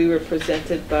week we were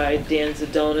presented by Dan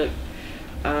Zadona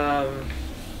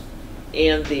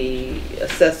and the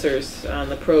assessors on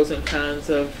the pros and cons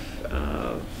of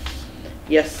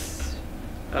yes,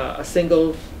 a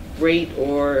single rate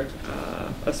or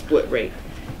a split rate.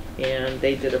 And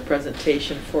they did a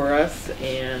presentation for us,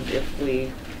 and if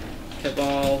we have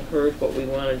all heard what we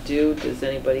want to do, does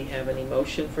anybody have any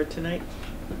motion for tonight?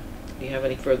 Do you have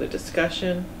any further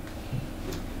discussion?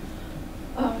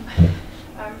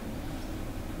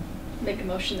 Make a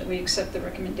motion that we accept the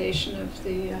recommendation of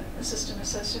the assistant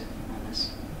assessor on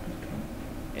this.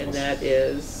 And that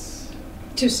is?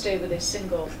 To stay with a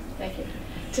single, thank you,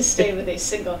 to stay with a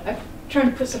single, I'm trying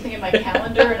to put something in my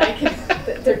calendar and I can,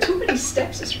 there are too many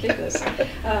steps, it's ridiculous.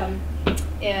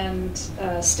 And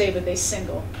stay with a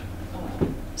single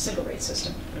rate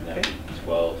system. Okay.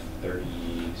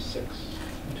 1236.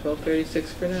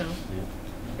 1236 for now. Yeah.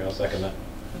 Okay, I'll second that.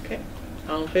 Okay.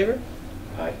 All in favor?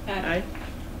 Aye. Aye.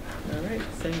 All right,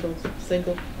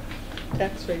 single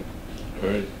tax rate. All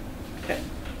right. Okay.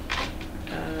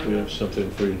 We have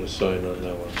something for you to sign on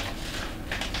that one.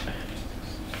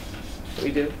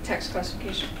 We do? Tax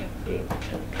classification, yeah. Yeah.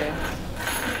 Okay.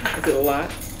 Is it a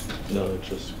lot? No,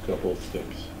 just a couple of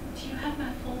things. Do you have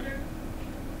my folder?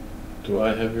 Do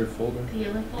I have your folder? The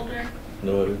yellow folder?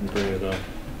 No, I didn't bring it up.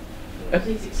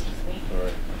 Please excuse me. All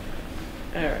right.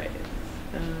 All right.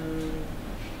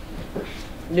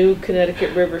 New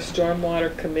Connecticut River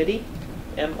Stormwater Committee,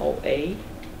 MOA.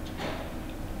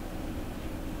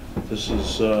 This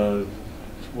is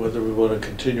whether we want to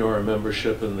continue our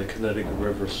membership in the Connecticut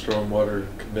River Stormwater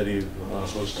Committee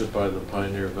hosted by the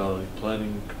Pioneer Valley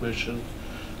Planning Commission.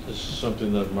 This is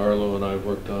something that Marlo and I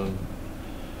worked on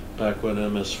back when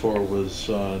MS4 was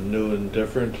new and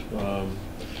different.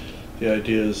 The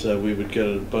idea is that we would get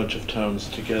a bunch of towns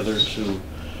together to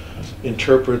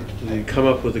come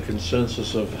up with a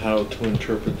consensus of how to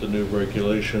interpret the new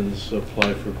regulations,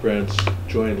 apply for grants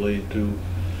jointly to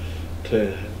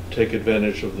take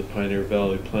advantage of the Pioneer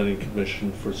Valley Planning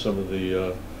Commission for some of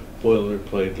the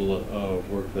boilerplate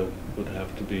work that would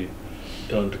have to be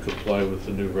done to comply with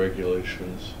the new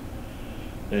regulations.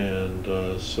 And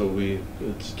so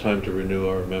it's time to renew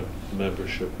our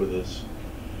membership with this.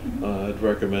 I'd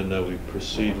recommend that we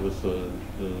proceed with the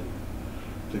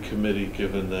committee,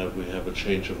 given that we have a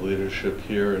change of leadership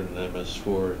here and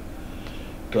MS4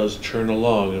 does churn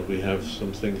along and we have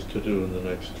some things to do in the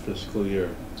next fiscal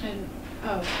year. And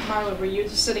Marla, were you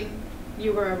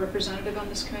you were a representative on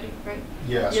this committee, right?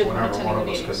 Yes, You're the whenever attending one of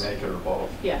the us could meetings. make it or both.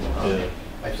 Yeah. Yeah.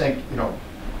 I think,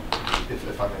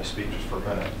 if I may speak just for a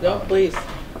minute. No, please.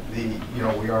 We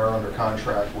are under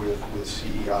contract with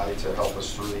CEI to help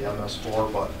us through the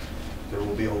MS4, but there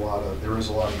is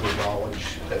a lot of good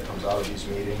knowledge that comes out of these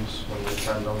meetings when we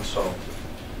attend them, so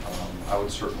I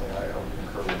would concur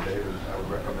with David. I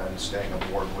would recommend staying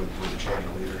aboard with the change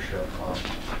of leadership,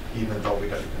 even though we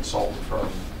got a consultant firm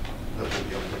that will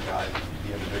be able to guide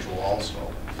the individual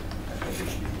also. I think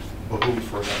it should be behooved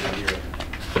for another year.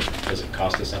 Does it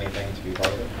cost us anything to be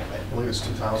part of it? I believe it's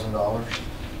 $2,000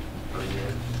 per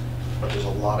year, but there's a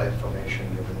lot of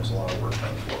information given, there's a lot of work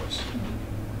done for us.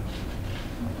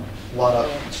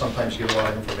 Sometimes you get a lot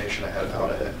of information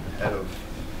ahead of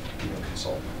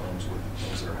consulting firms with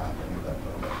things that are happening with that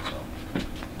building, so.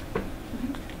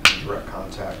 Direct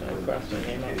contact with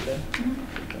DEP.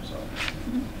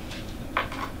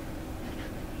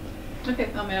 Okay,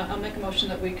 I'll make a motion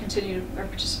that we continue our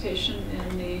participation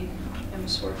in the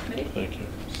MS4 committee. Thank you.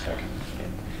 Second.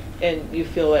 And you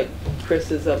feel like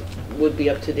Chris would be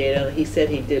up to date on, he said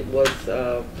he was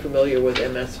familiar with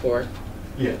MS4?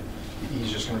 Yeah,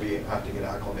 he's just going to have to get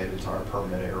acclimated to our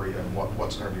permit area and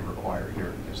what's going to be required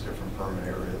here, because different permit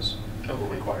areas will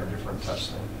require different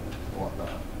testing and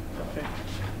whatnot. Okay.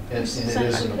 And it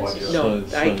is in the budget. No,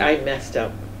 I messed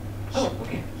up. Oh,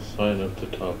 okay. Sign up the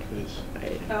top, please.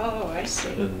 Oh, I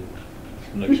see. And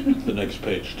the next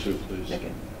page too, please.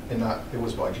 Okay. And it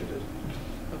was budgeted.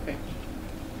 Okay.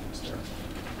 It's there.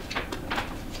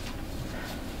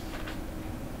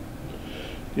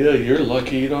 Yeah, you're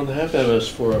lucky you don't have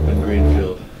MS4 up in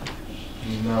Greenfield.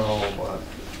 No, but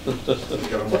we've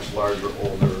got a much larger,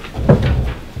 older,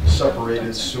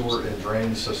 separated sewer and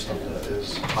drain system that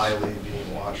is highly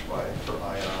being watched for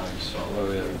I&I, so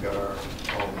we've got our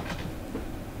own.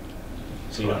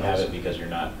 So you don't have it because you're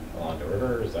not along the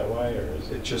river, is that why, or is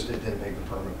it? It didn't make the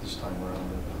permit this time around.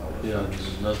 Yeah,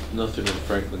 nothing in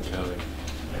Franklin County.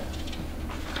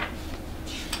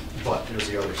 But there's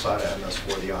the other side of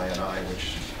MS4, the I&I,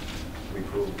 which we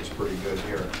proved was pretty good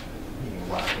here, being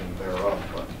lacking thereof,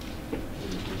 but we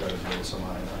got to deal with some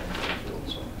I&I in Greenfield,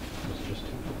 so. Just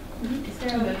two. Is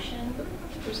there a motion?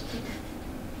 There's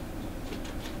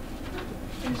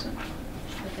Was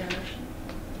there a motion?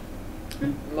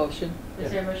 Motion? Was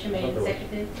there a motion made and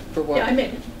seconded? For what? Yeah, I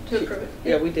made it to approve it.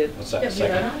 Yeah, we did. What's that? Yeah, we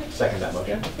voted on it? Second that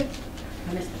motion. I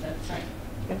missed the vote, sorry.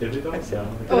 Did we vote? No.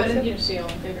 Oh, I didn't see all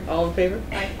in favor. All in favor?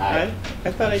 Aye.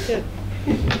 I thought I did.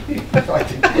 I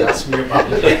think you asked me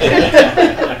about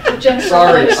it.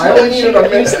 Sorry, I only needed a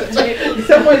minute.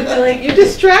 Someone's like, you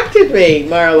distracted me,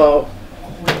 Marlo.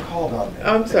 You called on me.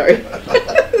 I'm sorry.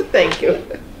 Thank you.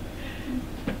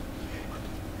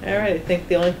 All right, I think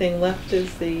the only thing left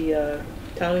is the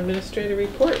town administrator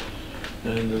report.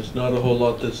 And there's not a whole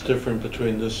lot that's different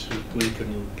between this week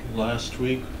and last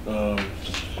week.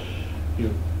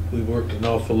 We worked an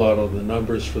awful lot on the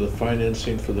numbers for the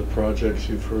financing for the projects.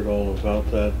 You've heard all about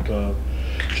that.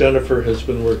 Jennifer has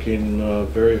been working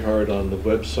very hard on the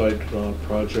website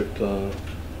project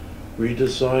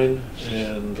redesign,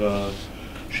 and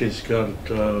she's got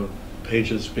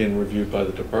pages being reviewed by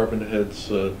the department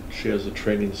heads. She has a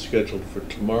training scheduled for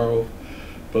tomorrow,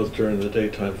 both during the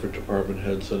daytime for department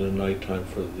heads and at nighttime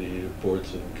for the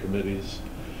boards and committees.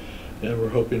 And we're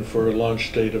hoping for a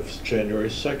launch date of January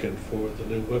 2nd for the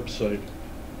new website.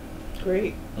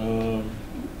 Great. I've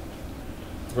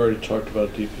already talked about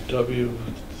DPW,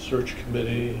 search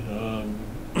committee,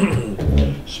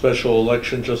 special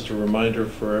election. Just a reminder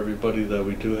for everybody that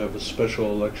we do have a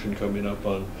special election coming up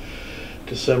on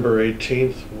December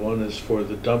 18th. One is for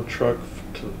the dump truck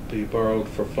to be borrowed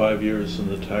for 5 years, and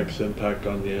the tax impact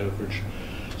on the average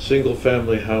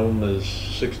single-family home is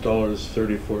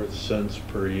 $6.34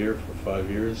 per year for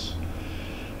 5 years.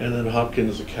 And then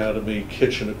Hopkins Academy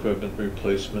kitchen equipment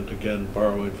replacement, again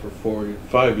borrowing for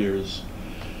 5 years.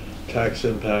 Tax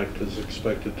impact is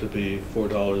expected to be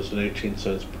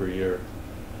 $4.18 per year.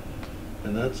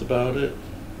 And that's about it.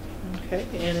 Okay,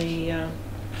 any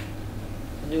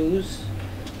news?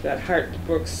 Got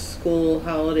Hartbrook School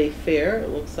Holiday Fair, it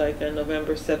looks like on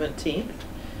November 17th.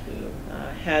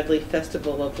 Hadley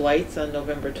Festival of Lights on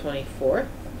November 24th.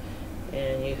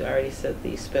 And you already said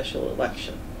the special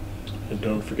election. And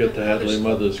don't forget the Hadley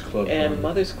Mothers Club. And on-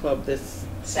 Mothers Club this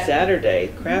Saturday. Saturday,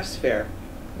 crafts fair,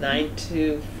 9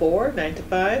 to 4, 9 to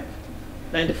 5?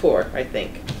 9 to 4, I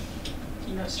think.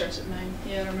 You know, it starts at 9.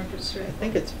 Yeah, I don't remember it's right. I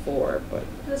think it's 4, but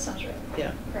That sounds right.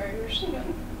 yeah. Prior years, yeah.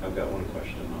 I've got one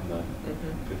question on the,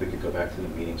 Mhm. if we could go back to the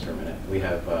meetings for a minute. We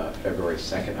have February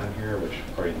 2nd on here, which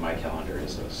according to my calendar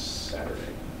is a Saturday.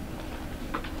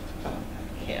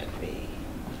 Can't be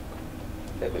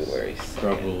February 2nd.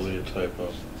 Probably a typo.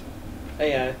 Oh,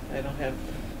 yeah, I don't have.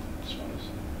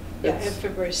 Yeah, I have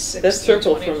February 6th. That's and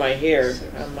circled 20th. for my hair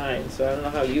on mine, so I don't know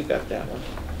how you got that one.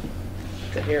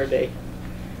 The hair day.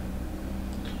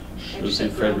 Should be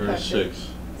February 6th.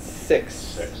 6.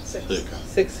 6.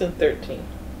 6 and 13.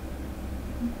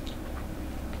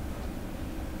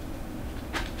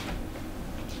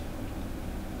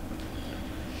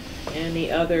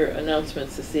 Any other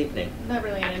announcements this evening? Not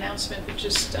really an announcement, but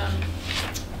just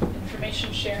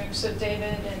information sharing. So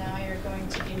David and I are going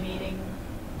to be meeting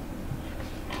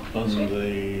On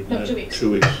the... No, 2 weeks.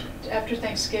 2 weeks. After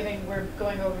Thanksgiving. We're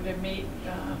going over to meet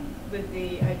with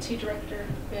the IT director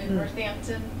in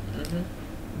Northampton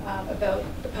about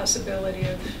the possibility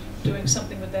of doing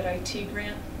something with that IT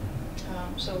grant.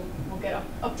 So we'll get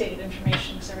updated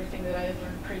information, because everything that I had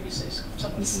learned previously is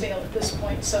somewhat stale at this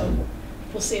point. So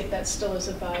we'll see if that still is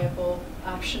a viable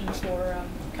option for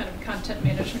kind of content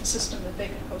management system that they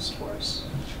can host for us.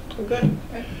 Okay.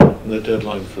 Right. The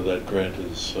deadline for that grant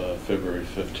is February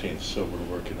 15th, so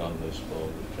we're working on this well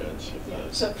in advance of Yeah.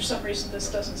 that. So if for some reason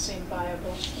this doesn't seem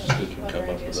viable, We can other come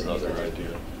up ideas with would be another good.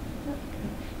 idea.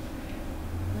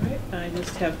 All right, I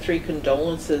just have 3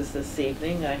 condolences this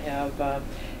evening. I have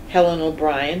Helen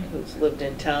O'Brien, who's lived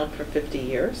in town for 50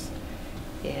 years.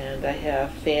 And I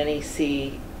have Fanny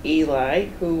C. Eli,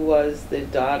 who was the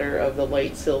daughter of the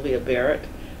late Sylvia Barrett.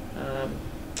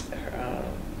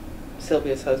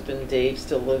 Sylvia's husband, Dave,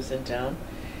 still lives in town.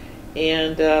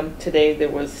 And today there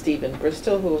was Stephen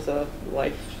Bristol, who was a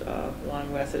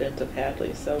lifelong resident of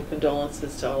Hadley. So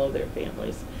condolences to all of their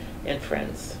families and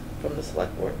friends from the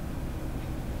select board.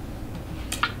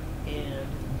 And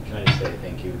Can I just say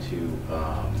thank you to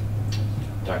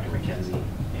Dr. McKenzie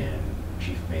and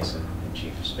Chief Mason and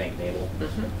Chief Spanknadel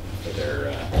for their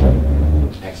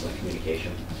excellent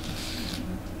communication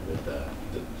with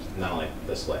not only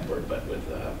the select board, but with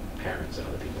parents and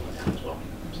other people in town as well.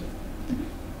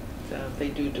 So. they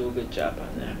do a good job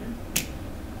on that.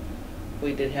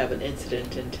 We did have an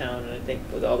incident in town, and I think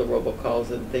with all the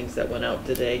robocalls and things that went out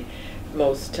today,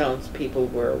 most townspeople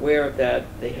were aware of that.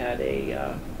 They had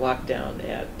a lockdown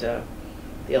at the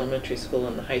elementary school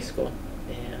and the high school,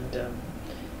 and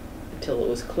until it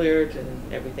was cleared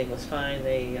and everything was fine,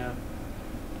 they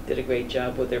did a great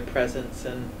job with their presence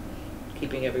and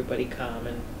keeping everybody calm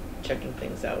and checking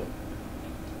things out.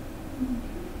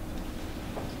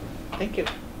 Thank you.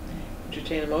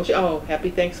 Entertain a motion. Oh, happy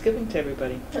Thanksgiving to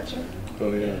everybody. That's right.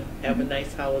 Oh, yeah. Have a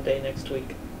nice holiday next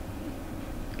week.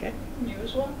 Okay? You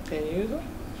as well. And you as well.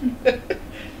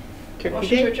 Turkey Motion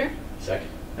Day. to adjourn. Second.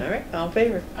 All right, all in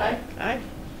favor? Aye. Aye.